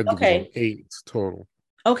 3. Okay, 8 total.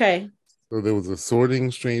 Okay. So there was a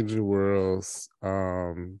Sorting Stranger Worlds,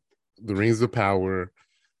 The Rings of Power.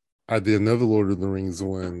 I did another Lord of the Rings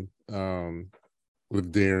one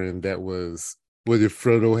with Darren. That was what if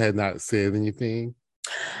Frodo had not said anything.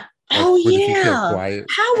 Oh yeah.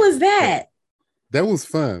 How was that? That was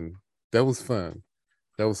fun. That was fun.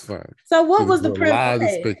 So what was the premise? A lot of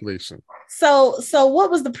speculation. So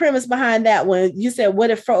what was the premise behind that one? You said,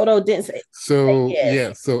 what if Frodo didn't say? So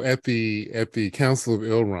yeah, so at the Council of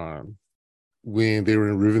Elrond, when they were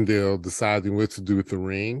in Rivendell deciding what to do with the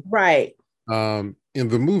ring, right? In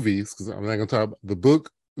the movies, because I'm not gonna talk about the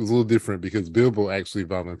book, it was a little different because Bilbo actually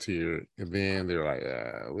volunteered, and then they're like,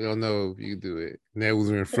 we don't know if you can do it. And that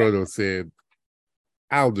was when Frodo said,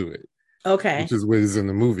 "I'll do it." Okay, which is what is in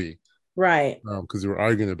the movie. Right. Because we were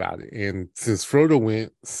arguing about it. And since Frodo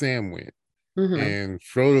went, Sam went. and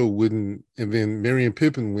Frodo wouldn't, and then Merry and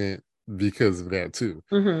Pippin went because of that too.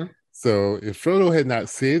 So if Frodo had not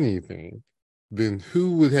said anything, then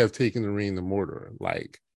who would have taken the ring to Mordor?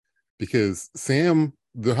 Like, because Sam,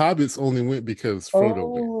 the hobbits only went because Frodo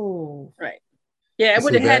went. Right. Yeah, it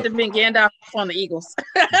would have had to have been Gandalf on the Eagles.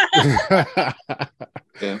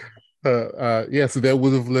 Yeah, so that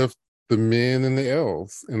would have left the men and the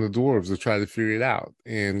elves and the dwarves to try to figure it out.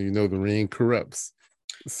 And the ring corrupts.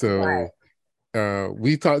 So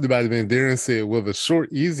we talked about it, and Darren said, well, the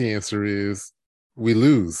short, easy answer is we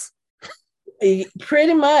lose.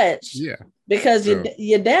 Pretty much. Yeah. Because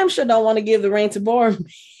you damn sure don't want to give the ring to Boromir.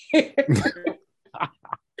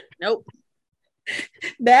 Nope.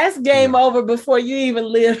 That's game over before you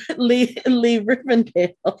even leave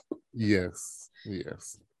Rivendell. Yes. Yeah,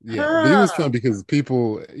 but it was fun because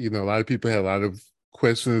people, a lot of people had a lot of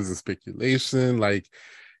questions and speculation. Like,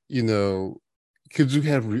 could you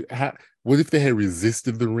have? What if they had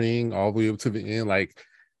resisted the ring all the way up to the end? Like,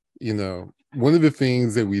 one of the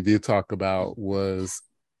things that we did talk about was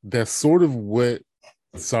that's sort of what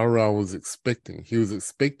Sauron was expecting. He was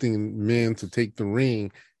expecting men to take the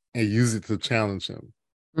ring and use it to challenge him.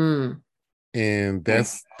 And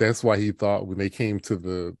that's why he thought when they came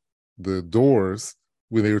to the doors,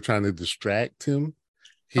 when they were trying to distract him,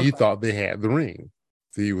 he thought they had the ring.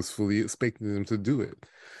 So he was fully expecting them to do it.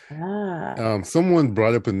 Someone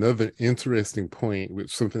brought up another interesting point,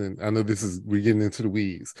 which something, I know we're getting into the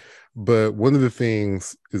weeds, but one of the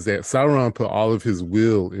things is that Sauron put all of his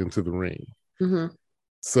will into the ring.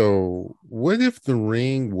 So what if the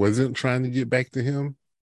ring wasn't trying to get back to him?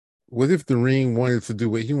 What if the ring wanted to do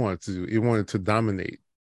what he wanted to do? It wanted to dominate.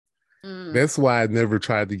 That's why I never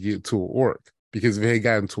tried to get to an orc, because if it had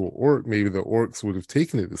gotten to an orc, maybe the orcs would have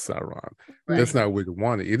taken it to Sauron. Right. That's not what it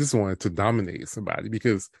wanted. It just wanted to dominate somebody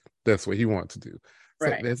because that's what he wanted to do.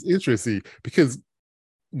 So that's interesting because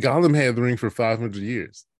Gollum had the ring for 500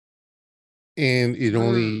 years, and he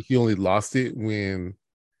only lost it when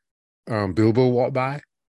Bilbo walked by.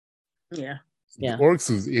 Yeah. Yeah. The orcs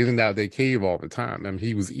was in and out their cave all the time. I mean,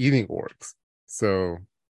 he was eating orcs. So,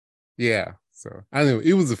 yeah. So I know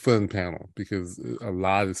it was a fun panel because a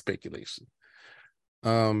lot of speculation.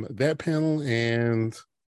 That panel, and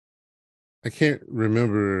I can't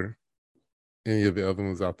remember any of the other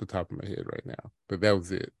ones off the top of my head right now, but that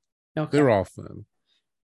was it. Okay. They're all fun.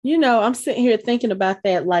 I'm sitting here thinking about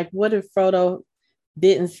that. Like, what if Frodo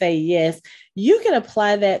didn't say yes? You can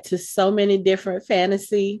apply that to so many different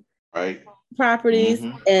fantasy properties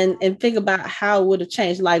and think about how it would have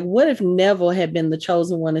changed. Like, what if Neville had been the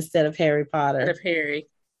chosen one instead of Harry Potter? Instead of Harry.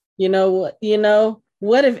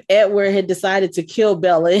 What if Edward had decided to kill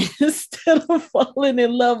Bella instead of falling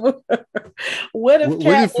in love with her? What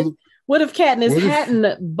if Katniss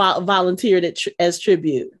hadn't volunteered as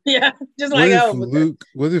tribute? Yeah, just like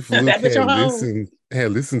what if Luke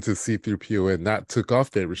had listened to C-3PO and not took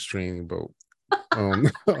off that restraining bolt on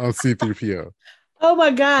C-3PO? Oh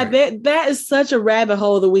my God, that is such a rabbit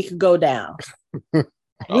hole that we could go down. We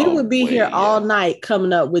would be here all night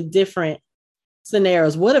coming up with different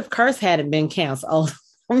scenarios. What if Curse hadn't been canceled? Oh,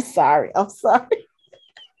 I'm sorry. I'm so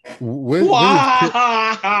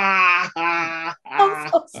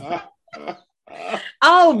sorry.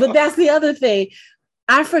 Oh, but that's the other thing.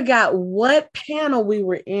 I forgot what panel we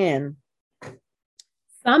were in.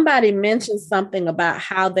 Somebody mentioned something about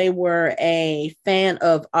how they were a fan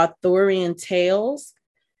of Arthurian tales.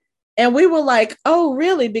 And we were like, oh,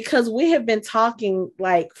 really? Because we have been talking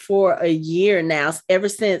like for a year now, ever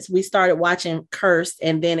since we started watching Cursed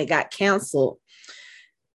and then it got canceled.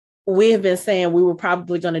 We have been saying we were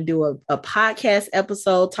probably going to do a podcast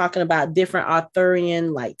episode talking about different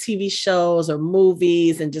Arthurian like TV shows or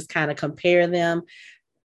movies and just kind of compare them.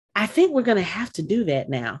 I think we're going to have to do that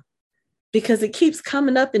now because it keeps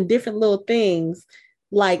coming up in different little things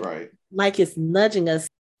like it's nudging us.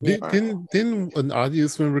 Didn't an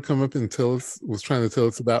audience member come up and was trying to tell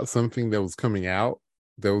us about something that was coming out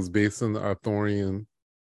that was based on the Arthurian?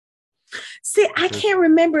 See, I can't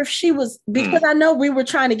remember if she was, because I know we were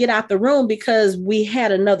trying to get out the room because we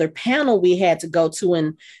had another panel we had to go to.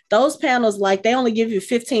 And those panels, like they only give you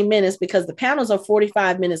 15 minutes because the panels are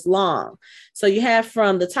 45 minutes long. So you have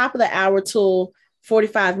from the top of the hour till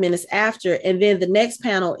 45 minutes after. And then the next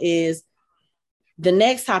panel is the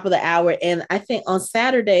next top of the hour. And I think on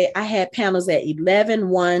Saturday, I had panels at 11,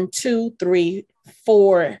 1, 2, 3,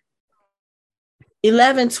 4,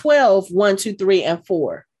 11, 12, 1, 2, 3, and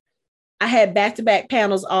 4. I had back-to-back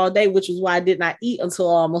panels all day, which was why I did not eat until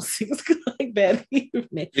almost 6 o'clock that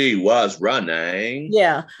evening. He was running.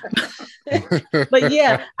 Yeah. But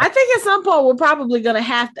yeah, I think at some point we're probably going to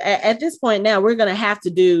have to, at this point now, we're going to have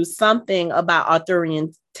to do something about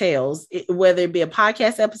Arthurian tales, whether it be a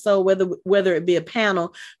podcast episode, whether it be a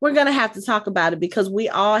panel. We're going to have to talk about it because we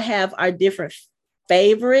all have our different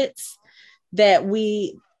favorites that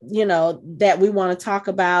we want to talk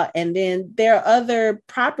about, and then there are other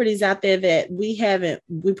properties out there that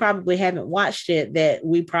we probably haven't watched yet that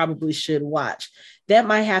we probably should watch. That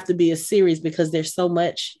might have to be a series because there's so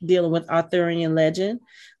much dealing with Arthurian legend.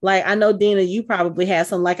 Like I know, Dina, you probably have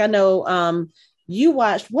some. Like I know you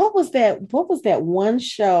watched, what was that one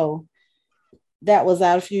show that was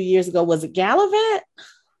out a few years ago? Was it Gallivant?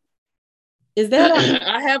 Is that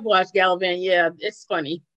I have watched Gallivant. Yeah, it's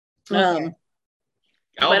funny. Okay.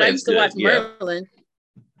 But I used to watch Merlin.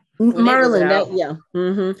 Merlin,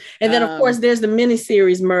 Mm-hmm. And then of course there's the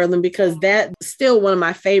miniseries Merlin, because that's still one of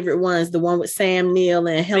my favorite ones, the one with Sam Neill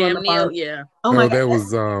and Helena Bonham. Yeah. Oh my God.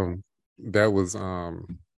 What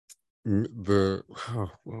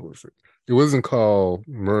was it? It wasn't called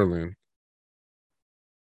Merlin.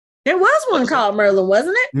 There was one called Merlin,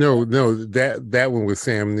 wasn't it? No, that one with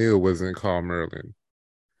Sam Neill wasn't called Merlin.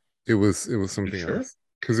 It was something else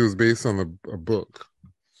because it was based on a book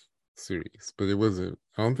series, but it wasn't.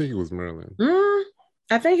 I don't think it was Merlin.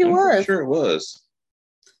 I think it was. Sure, it was.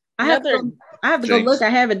 I have to go look. I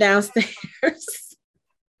have it downstairs.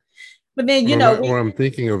 But then or I'm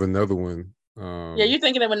thinking of another one. You're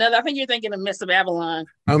thinking of another. I think you're thinking of Mist of Avalon.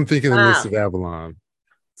 I'm thinking of Mist of Avalon.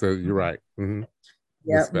 So you're right. Mm-hmm.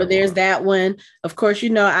 Yeah, but there's that one. Of course,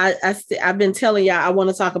 I've been telling y'all I want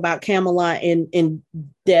to talk about Camelot in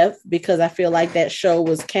depth because I feel like that show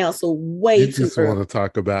was canceled way too early. You just want to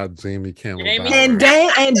talk about Jamie Campbell. And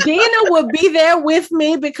Dina will be there with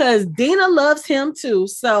me because Dina loves him too.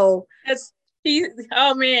 So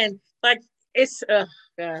oh man, like it's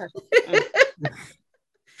God.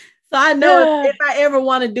 So I know if I ever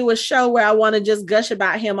want to do a show where I want to just gush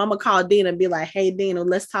about him, I'm gonna call Dina and be like, "Hey, Dina,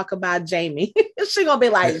 let's talk about Jamie." She's gonna be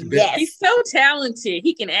like, "Yes, he's so talented.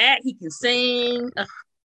 He can act. He can sing."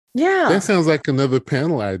 Yeah, that sounds like another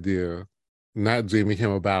panel idea. Not Jamie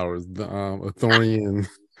Campbell Bowers, the Arthurian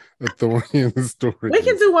story. We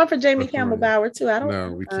can do one for Jamie Campbell Bower too.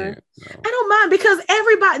 We can't. No. I don't mind because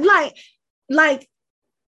everybody like.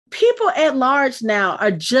 People at large now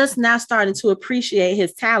are just now starting to appreciate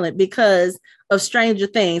his talent because of Stranger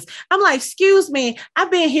Things. I'm like, excuse me,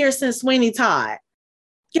 I've been here since Sweeney Todd.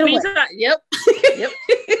 Get away. Yep.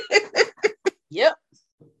 Yep.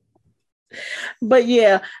 But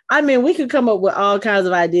yeah, I mean, we could come up with all kinds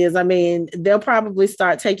of ideas. I mean, they'll probably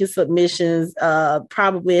start taking submissions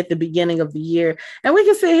probably at the beginning of the year. And we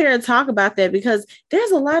can sit here and talk about that because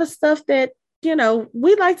there's a lot of stuff that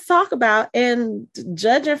we like to talk about, and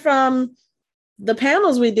judging from the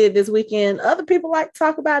panels we did this weekend, other people like to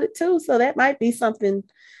talk about it too. So that might be something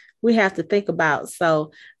we have to think about.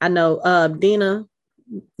 So I know, Dina,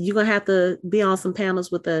 you're going to have to be on some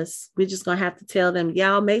panels with us. We're just going to have to tell them,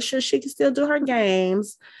 y'all, make sure she can still do her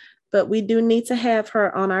games, but we do need to have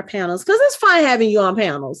her on our panels because it's fun having you on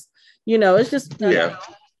panels. It's just,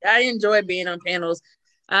 I enjoy being on panels.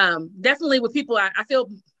 Definitely with people I feel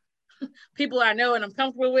people I know and I'm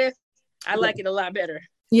comfortable with, I like it a lot better.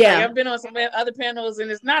 Yeah, I've been on some other panels and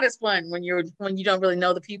it's not as fun when you don't really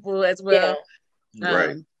know the people as well.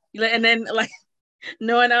 Right. And then like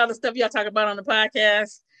knowing all the stuff y'all talk about on the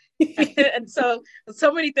podcast, and so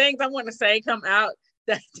many things I want to say come out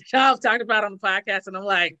that y'all talked about on the podcast, and I'm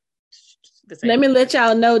like, let me let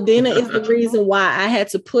y'all know, Dina is the reason why I had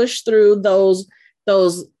to push through those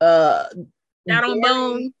Shadow and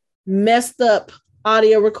Bone messed up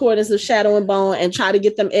audio recordings of Shadow and Bone and try to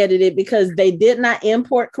get them edited because they did not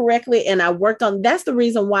import correctly. And I worked on, that's the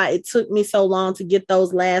reason why it took me so long to get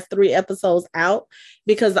those last 3 episodes out,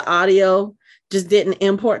 because the audio just didn't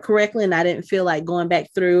import correctly. And I didn't feel like going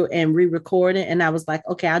back through and re-recording. And I was like,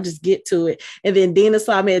 okay, I'll just get to it. And then Dina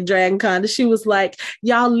saw me at Dragon Con and she was like,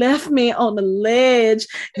 y'all left me on the ledge.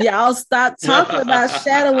 Y'all stopped talking about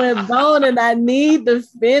Shadow and Bone and I need to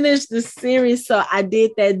finish the series. So I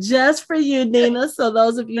did that just for you, Dina. So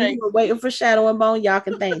those of you who are waiting for Shadow and Bone, y'all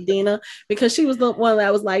can thank Dina because she was the one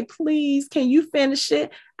that was like, please, can you finish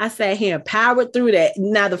it? I sat here and powered through that.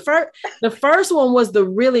 Now the first one was the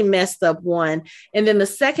really messed up one. And then the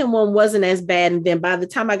second one wasn't as bad. And then by the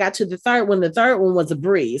time I got to the third one was a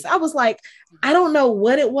breeze. I was like, I don't know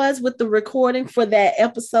what it was with the recording for that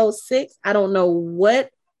episode 6. I don't know what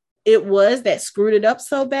it was that screwed it up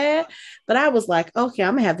so bad. But I was like, okay,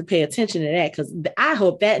 I'm gonna have to pay attention to that because I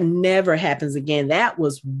hope that never happens again. That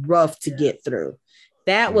was rough to get through.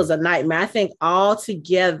 That was a nightmare. I think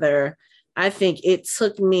altogether, I think it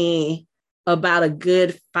took me about a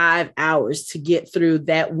good 5 hours to get through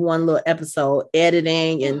that one little episode,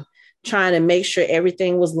 editing and trying to make sure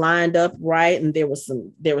everything was lined up right. And there was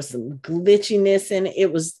some glitchiness in it.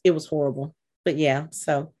 It was horrible. But yeah,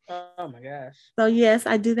 so. Oh my gosh. So yes,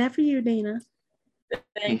 I do that for you, Dina.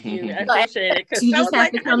 Thank you. I appreciate it. You just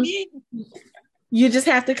have to come. You just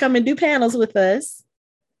have to come and do panels with us.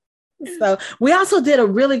 So we also did a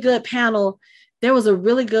really good panel. There was a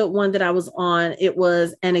really good one that I was on. It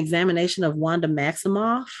was an examination of Wanda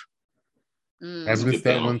Maximoff. I missed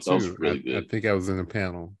that one too. Really I think I was in a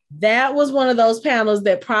panel. That was one of those panels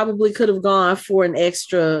that probably could have gone for an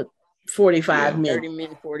extra 45 minutes. 30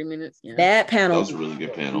 minutes, 40 minutes. Yeah. That panel. That was a really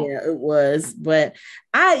good panel. Yeah, it was. But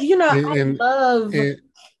I love.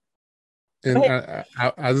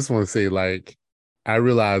 I just want to say, like, I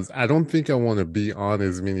realized I don't think I want to be on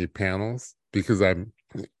as many panels because I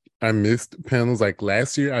missed panels. Like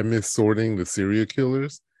last year, I missed sorting the serial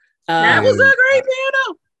killers. That was a great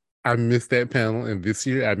panel. I missed that panel, and this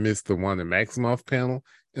year I missed the Wanda Maximoff panel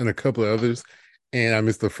and a couple of others, and I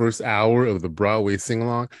missed the first hour of the Broadway sing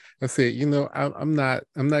along. I said, I'm not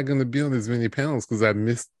going to be on as many panels because I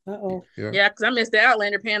missed. Yeah, because I missed the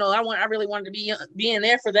Outlander panel. I really wanted to be in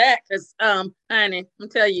there for that because, honey, I'm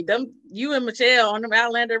telling you, you and Michelle on the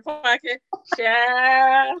Outlander podcast,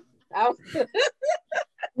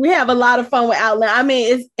 we have a lot of fun with Outlander. I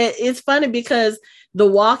mean, it's funny because The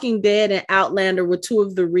Walking Dead and Outlander were two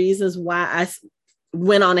of the reasons why I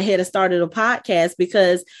went on ahead and started a podcast,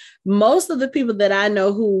 because most of the people that I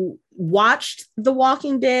know who watched The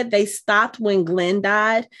Walking Dead, they stopped when Glenn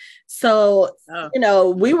died. So,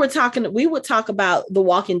 we would talk about The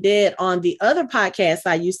Walking Dead on the other podcast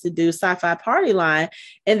I used to do, Sci-Fi Party Line.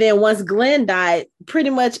 And then once Glenn died,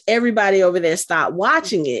 pretty much everybody over there stopped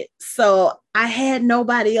watching it. So I had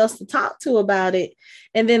nobody else to talk to about it.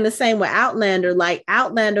 And then the same with Outlander, like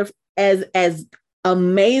Outlander, as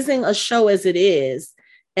amazing a show as it is,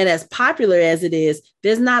 and as popular as it is,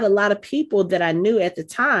 there's not a lot of people that I knew at the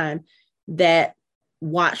time that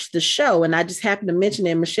watched the show. And I just happened to mention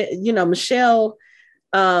it. Michelle,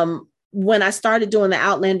 when I started doing the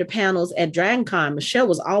Outlander panels at DragonCon, Michelle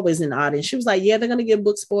was always in the audience. She was like, yeah, they're going to give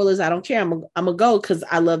book spoilers. I don't care. I'm going to go because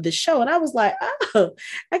I love this show. And I was like, oh,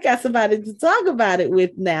 I got somebody to talk about it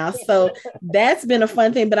with now. So that's been a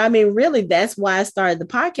fun thing. But I mean, really, that's why I started the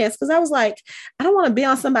podcast, because I was like, I don't want to be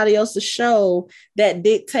on somebody else's show that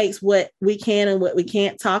dictates what we can and what we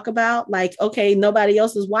can't talk about. Like, okay, nobody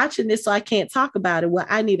else is watching this, so I can't talk about it. Well,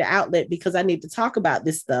 I need an outlet because I need to talk about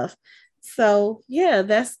this stuff. So yeah,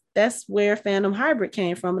 that's where Fandom Hybrid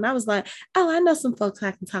came from. And I was like, oh, I know some folks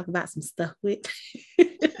I can talk about some stuff with.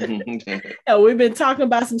 And we've been talking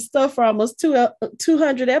about some stuff for almost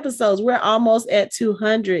 200 episodes. We're almost at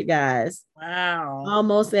 200, guys. Wow.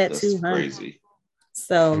 Almost at that's 200. Crazy.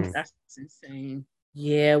 So that's insane.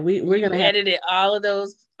 Yeah, we're going to edit all of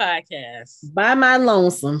those podcasts by my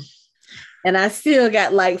lonesome. And I still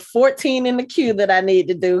got like 14 in the queue that I need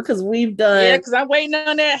to do because we've done. Yeah, because I'm waiting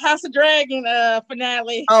on that House of Dragon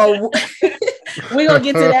finale. Oh, we're going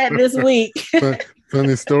to get to that this week.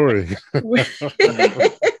 Funny story. We're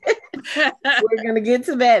going to get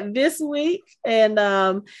to that this week. And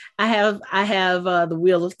I have the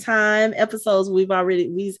Wheel of Time episodes.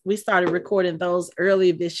 We started recording those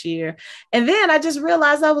early this year. And then I just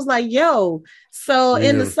realized, I was like, yo, so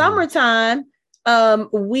in the summertime,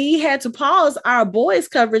 we had to pause our boys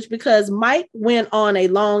coverage because Mike went on a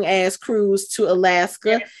long ass cruise to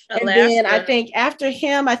Alaska. And then I think after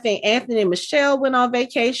him, Anthony and Michelle went on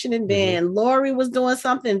vacation, and then Lori was doing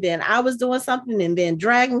something, then I was doing something, and then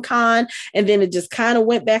Dragon Con, and then it just kind of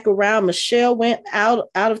went back around. Michelle went out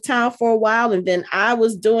of town for a while, and then I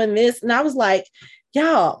was doing this, and I was like,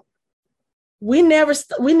 y'all, we never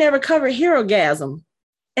covered Herogasm.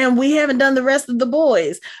 And we haven't done the rest of the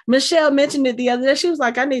boys. Michelle mentioned it the other day. She was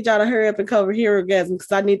like, I need y'all to hurry up and cover Herogasm because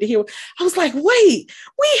I need to hear. I was like, wait,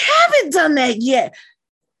 we haven't done that yet.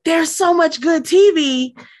 There's so much good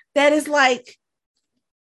TV that is like,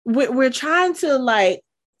 we're trying to like,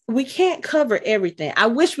 we can't cover everything. I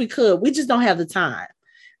wish we could. We just don't have the time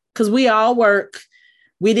because we all work.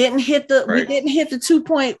 We didn't hit the 2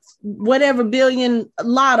 point whatever billion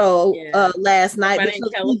lotto last night. In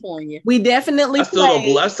California. We definitely. I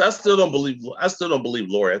still don't believe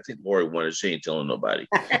Lori. I think Lori wanted. She ain't telling nobody.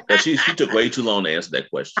 She took way too long to answer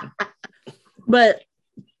that question. But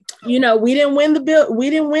we didn't win the bill, we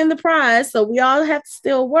didn't win the prize, so we all have to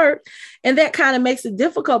still work. And that kind of makes it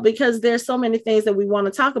difficult because there's so many things that we want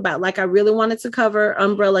to talk about. Like I really wanted to cover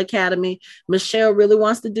Umbrella Academy. Michelle really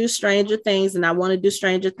wants to do Stranger Things, and I want to do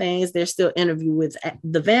Stranger Things. There's still Interview with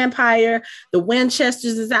the Vampire. The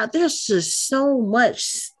Winchesters is out. There's just so much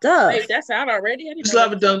stuff. Wait, that's out already?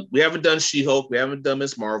 We haven't done She-Hulk. We haven't done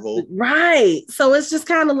Miss Marvel. Right. So it's just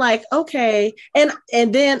kind of like, okay. And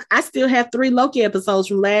then I still have 3 Loki episodes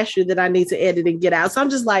from last year that I need to edit and get out. So I'm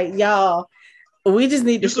just like, y'all, we just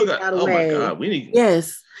need to figure out a way. Oh my God. We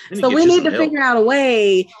need to figure out a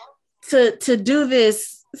way to do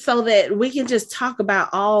this so that we can just talk about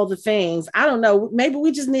all the things. I don't know. Maybe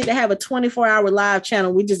we just need to have a 24-hour live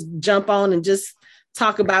channel. We just jump on and just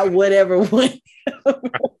talk about whatever.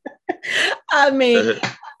 I mean,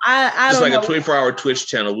 I just don't like know. a 24-hour Twitch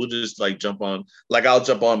channel. We'll just like jump on. Like I'll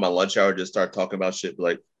jump on my lunch hour, just start talking about shit.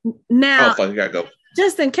 Like now, oh fuck, I gotta go.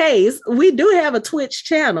 Just in case, we do have a Twitch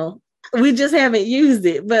channel. We just haven't used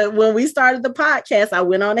it. But when we started the podcast, I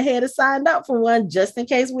went on ahead and signed up for one just in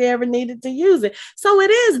case we ever needed to use it. So it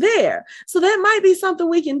is there. So that might be something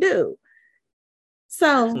we can do.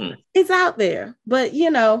 So it's out there. But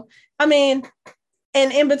I mean,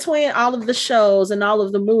 and in between all of the shows and all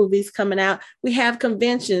of the movies coming out, we have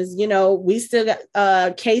conventions. We still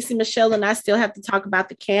got Casey, Michelle, and I still have to talk about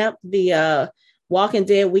the camp, the Walking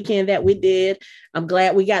Dead weekend that we did. I'm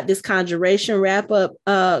glad we got this Conjuration wrap up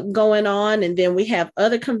going on. And then we have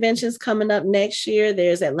other conventions coming up next year.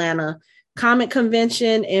 There's Atlanta Comic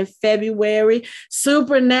Convention in February.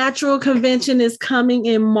 Supernatural Convention is coming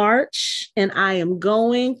in March, and I am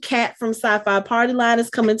going. Kat from Sci-Fi Party Line is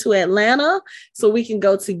coming to Atlanta, so we can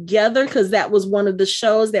go together because that was one of the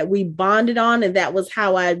shows that we bonded on, and that was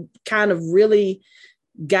how I kind of really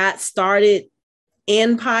got started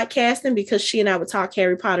in podcasting, because she and I would talk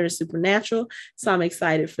Harry Potter and Supernatural. So I'm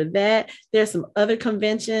excited for that. There's some other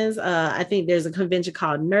conventions. I think there's a convention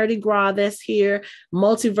called Nerdy Gras that's here.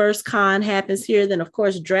 Multiverse Con happens here. Then of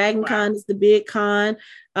course, Dragon Con is the big con.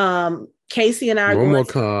 Casey and I are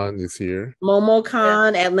MomoCon is here.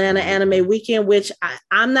 MomoCon, Atlanta Anime Weekend, which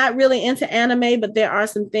I'm not really into anime, but there are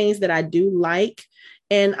some things that I do like.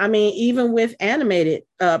 And I mean, even with animated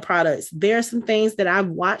products, there are some things that I've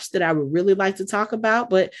watched that I would really like to talk about.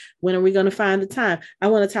 But when are we going to find the time? I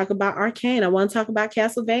want to talk about Arcane. I want to talk about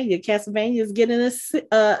Castlevania. Castlevania is getting a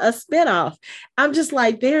spinoff. I'm just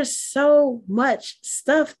like, there's so much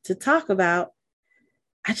stuff to talk about.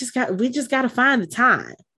 We just got to find the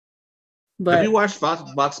time. But have you watched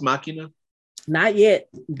Vox Machina? Not yet.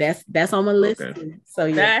 That's on my list. Okay. So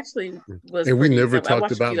yeah, that actually was. And we never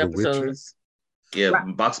talked about The Witcher. Yeah,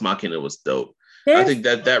 Vox Machina was dope. I think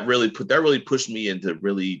that really pushed me into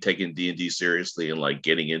really taking D&D seriously and like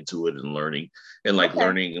getting into it and learning and like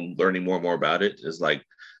learning more and more about it. Is like,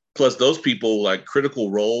 plus those people like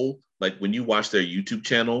Critical Role, like when you watch their YouTube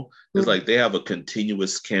channel, it's like they have a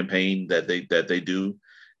continuous campaign that they do,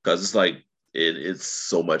 because it's like it's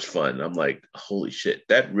so much fun. I'm like, holy shit,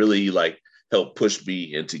 that really like helped push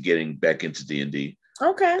me into getting back into D&D.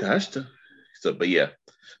 Okay. Gosh, so but yeah,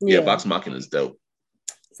 Vox Machina is dope.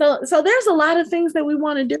 So there's a lot of things that we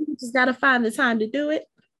want to do. We just got to find the time to do it,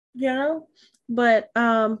 But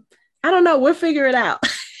I don't know. We'll figure it out.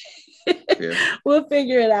 We'll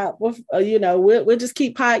figure it out. We'll just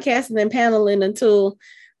keep podcasting and paneling until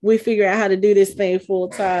we figure out how to do this thing full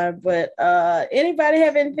time. But anybody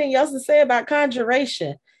have anything else to say about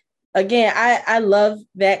Conjuration? Again, I love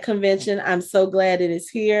that convention. I'm so glad it is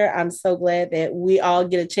here. I'm so glad that we all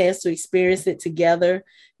get a chance to experience it together,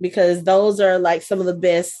 because those are like some of the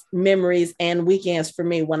best memories and weekends for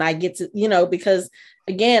me when I get to, because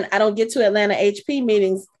again, I don't get to Atlanta HP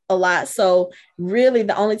meetings a lot. So really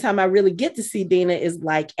the only time I really get to see Dina is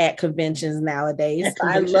like at conventions nowadays.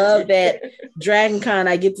 I love that Dragon Con,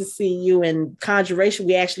 I get to see you, and Conjuration,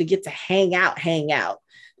 we actually get to hang out.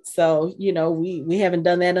 So, we haven't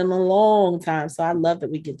done that in a long time. So I love that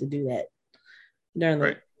we get to do that during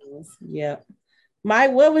the weekends. Yeah.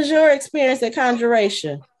 Mike, what was your experience at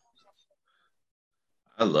Conjuration?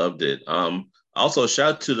 I loved it. Also,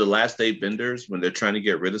 shout out to the last day vendors when they're trying to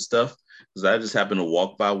get rid of stuff, because I just happened to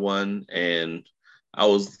walk by one and I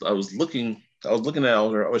was looking at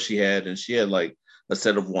what she had, and she had like a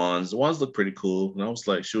set of wands. The wands look pretty cool, and I was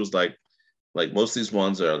like, she was like most of these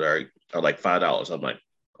wands are like $5. I'm like,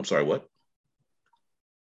 I'm sorry, what?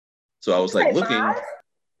 So I was like looking,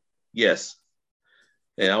 yes,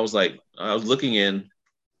 and I was looking in.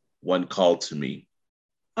 One called to me.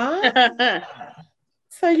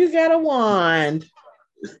 So you got a wand.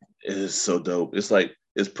 It is so dope. It's like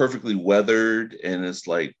it's perfectly weathered, and it's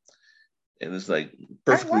like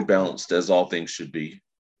perfectly balanced as all things should be.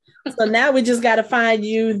 So now we just got to find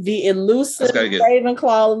you the elusive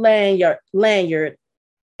Ravenclaw lanyard.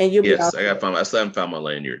 And you'll be I gotta find. I still haven't found my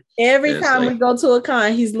lanyard. Every time we go to a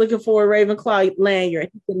con, he's looking for a Ravenclaw lanyard.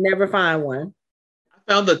 He can never find one.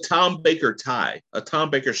 I found the Tom Baker tie, a Tom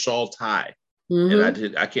Baker shawl tie,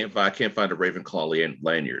 and I can't find a Ravenclaw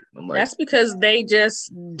lanyard. I'm like, that's because they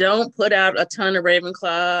just don't put out a ton of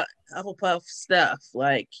Ravenclaw Hufflepuff stuff.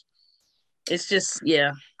 Like, it's just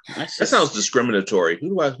That sounds discriminatory.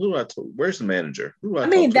 Where's the manager?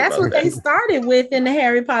 That's what they started with in the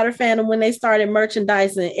Harry Potter fandom when they started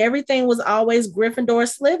merchandising. Everything was always Gryffindor,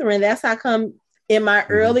 Slytherin. That's how come in my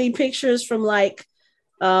early pictures from like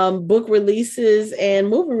book releases and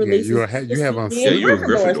movie releases. You have on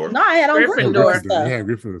Gryffindor. No, I had on Gryffindor stuff. You had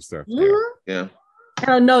Gryffindor stuff. Yeah. I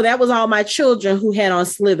don't know. That was all my children who had on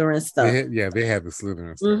Slytherin stuff. They had the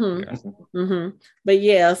Slytherin stuff. But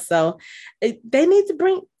so they need to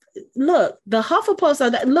bring. Look, the Hufflepuffs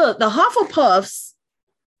the Hufflepuffs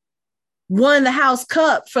won the House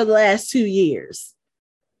Cup for the last 2 years,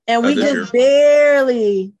 and we just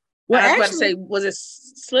barely. Well, I was about to say, was it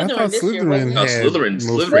Slytherin this year?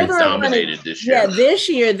 Slytherin dominated this year. Yeah, this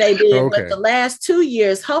year they did, but the last 2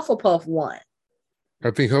 years Hufflepuff won.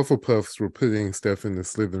 I think Hufflepuffs were putting stuff in the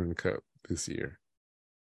Slytherin Cup this year.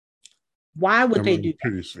 Why would they do that?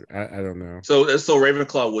 Pretty sure. I don't know. So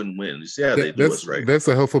Ravenclaw wouldn't win. You see how they do us, right? That's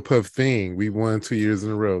a Hufflepuff thing. We won 2 years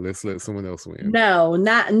in a row. Let's let someone else win. No,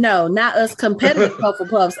 not us competitive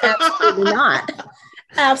Hufflepuffs. Absolutely not.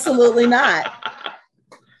 Absolutely not.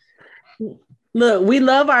 Look, we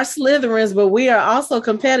love our Slytherins, but we are also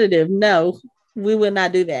competitive. No, we will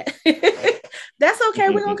not do that. That's okay.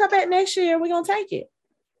 We're gonna come back next year. We're gonna take it.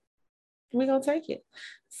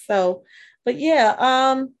 So, but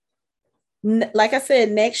like I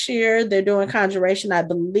said, next year they're doing Conjuration. I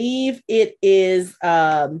believe it is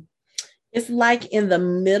it's like in the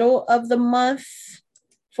middle of the month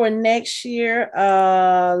for next year.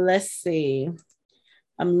 Let's see.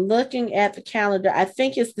 I'm looking at the calendar. I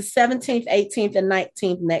think it's the 17th, 18th, and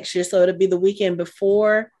 19th next year. So it'll be the weekend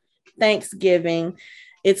before Thanksgiving.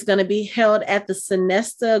 It's going to be held at the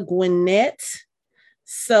Sonesta Gwinnett.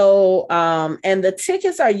 So, and the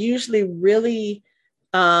tickets are usually really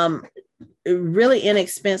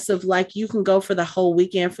inexpensive. Like you can go for the whole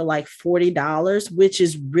weekend for like $40, which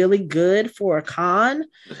is really good for a con.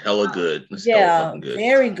 Hella good.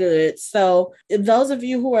 Very good. So those of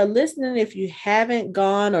you who are listening, if you haven't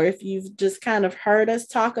gone or if you've just kind of heard us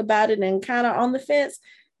talk about it and kind of on the fence,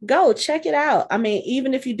 go check it out. I mean,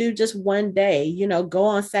 even if you do just one day, go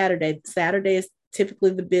on Saturday. Saturday is typically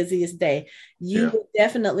the busiest day. You will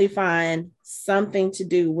definitely find something to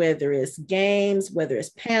do, whether it's games, whether it's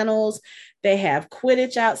panels. They have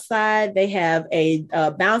Quidditch outside. They have a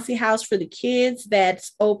bouncy house for the kids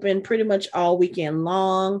that's open pretty much all weekend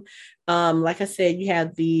long. Like I said, you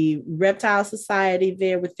have the Reptile Society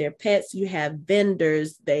there with their pets. You have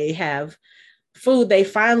vendors. They have food. They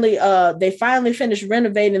finally finished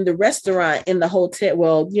renovating the restaurant in the hotel.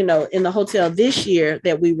 Well, in the hotel this year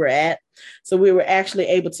that we were at. So we were actually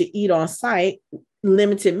able to eat on site,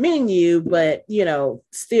 limited menu, but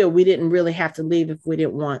still we didn't really have to leave if we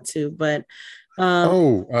didn't want to. But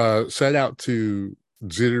shout out to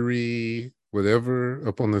Jittery whatever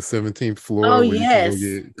up on the 17th floor. Oh, yes.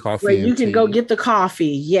 You can go get coffee. Where you can go get the coffee.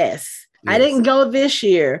 Yes. I didn't go this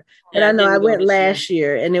year, but I know I went last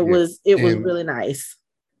year and it was really nice.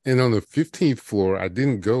 And on the 15th floor, I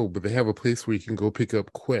didn't go, but they have a place where you can go pick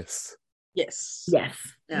up quests. Yes. Yeah.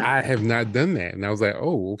 I have not done that. And I was like,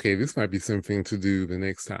 oh, okay, this might be something to do the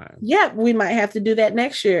next time. Yeah, we might have to do that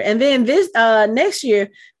next year. And then this next year,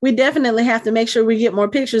 we definitely have to make sure we get more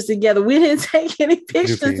pictures together. We didn't take any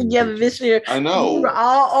pictures together this year. I know. We were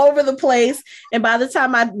all over the place. And by the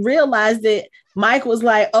time I realized it, Mike was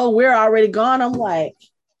like, oh, we're already gone. I'm like,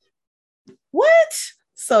 what?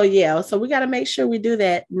 So we got to make sure we do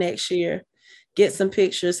that next year. Get some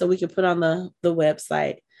pictures so we can put on the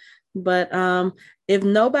website. But if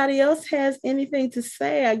nobody else has anything to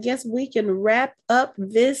say, I guess we can wrap up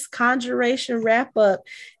this Conjuration wrap up.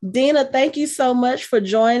 Dina, thank you so much for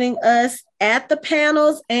joining us at the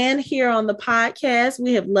panels and here on the podcast.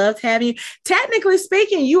 We have loved having you. Technically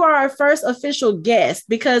speaking, you are our first official guest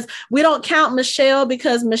because we don't count Michelle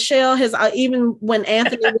because Michelle has, even when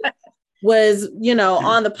Anthony was,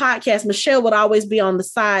 on the podcast, Michelle would always be on the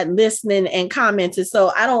side listening and commenting.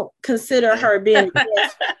 So I don't consider her being a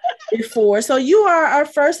guest before. So you are our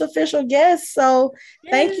first official guest. So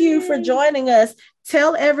thank you for joining us.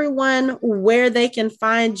 Tell everyone where they can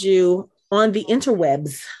find you on the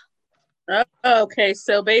interwebs. Okay.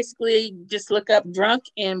 So basically just look up Drunk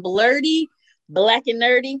and Blerdy, Black and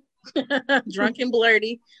Nerdy Drunk and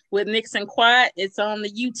Blurty with Nixon Quiet. It's on the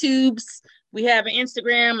YouTubes. We have an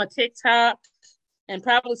Instagram, a TikTok, and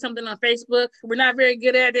probably something on Facebook. We're not very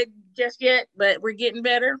good at it just yet, but we're getting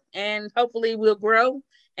better, and hopefully we'll grow.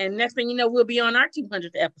 And next thing you know, we'll be on our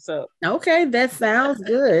 200th episode. Okay, that sounds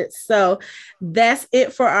good. So that's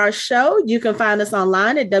it for our show. You can find us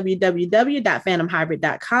online at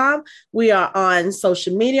www.phantomhybrid.com. We are on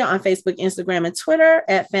social media on Facebook, Instagram, and Twitter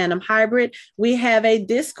at Phantom Hybrid. We have a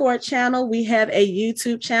Discord channel. We have a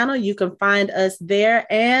YouTube channel. You can find us there.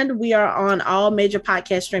 And we are on all major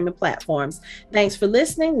podcast streaming platforms. Thanks for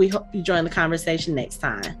listening. We hope you join the conversation next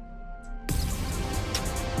time.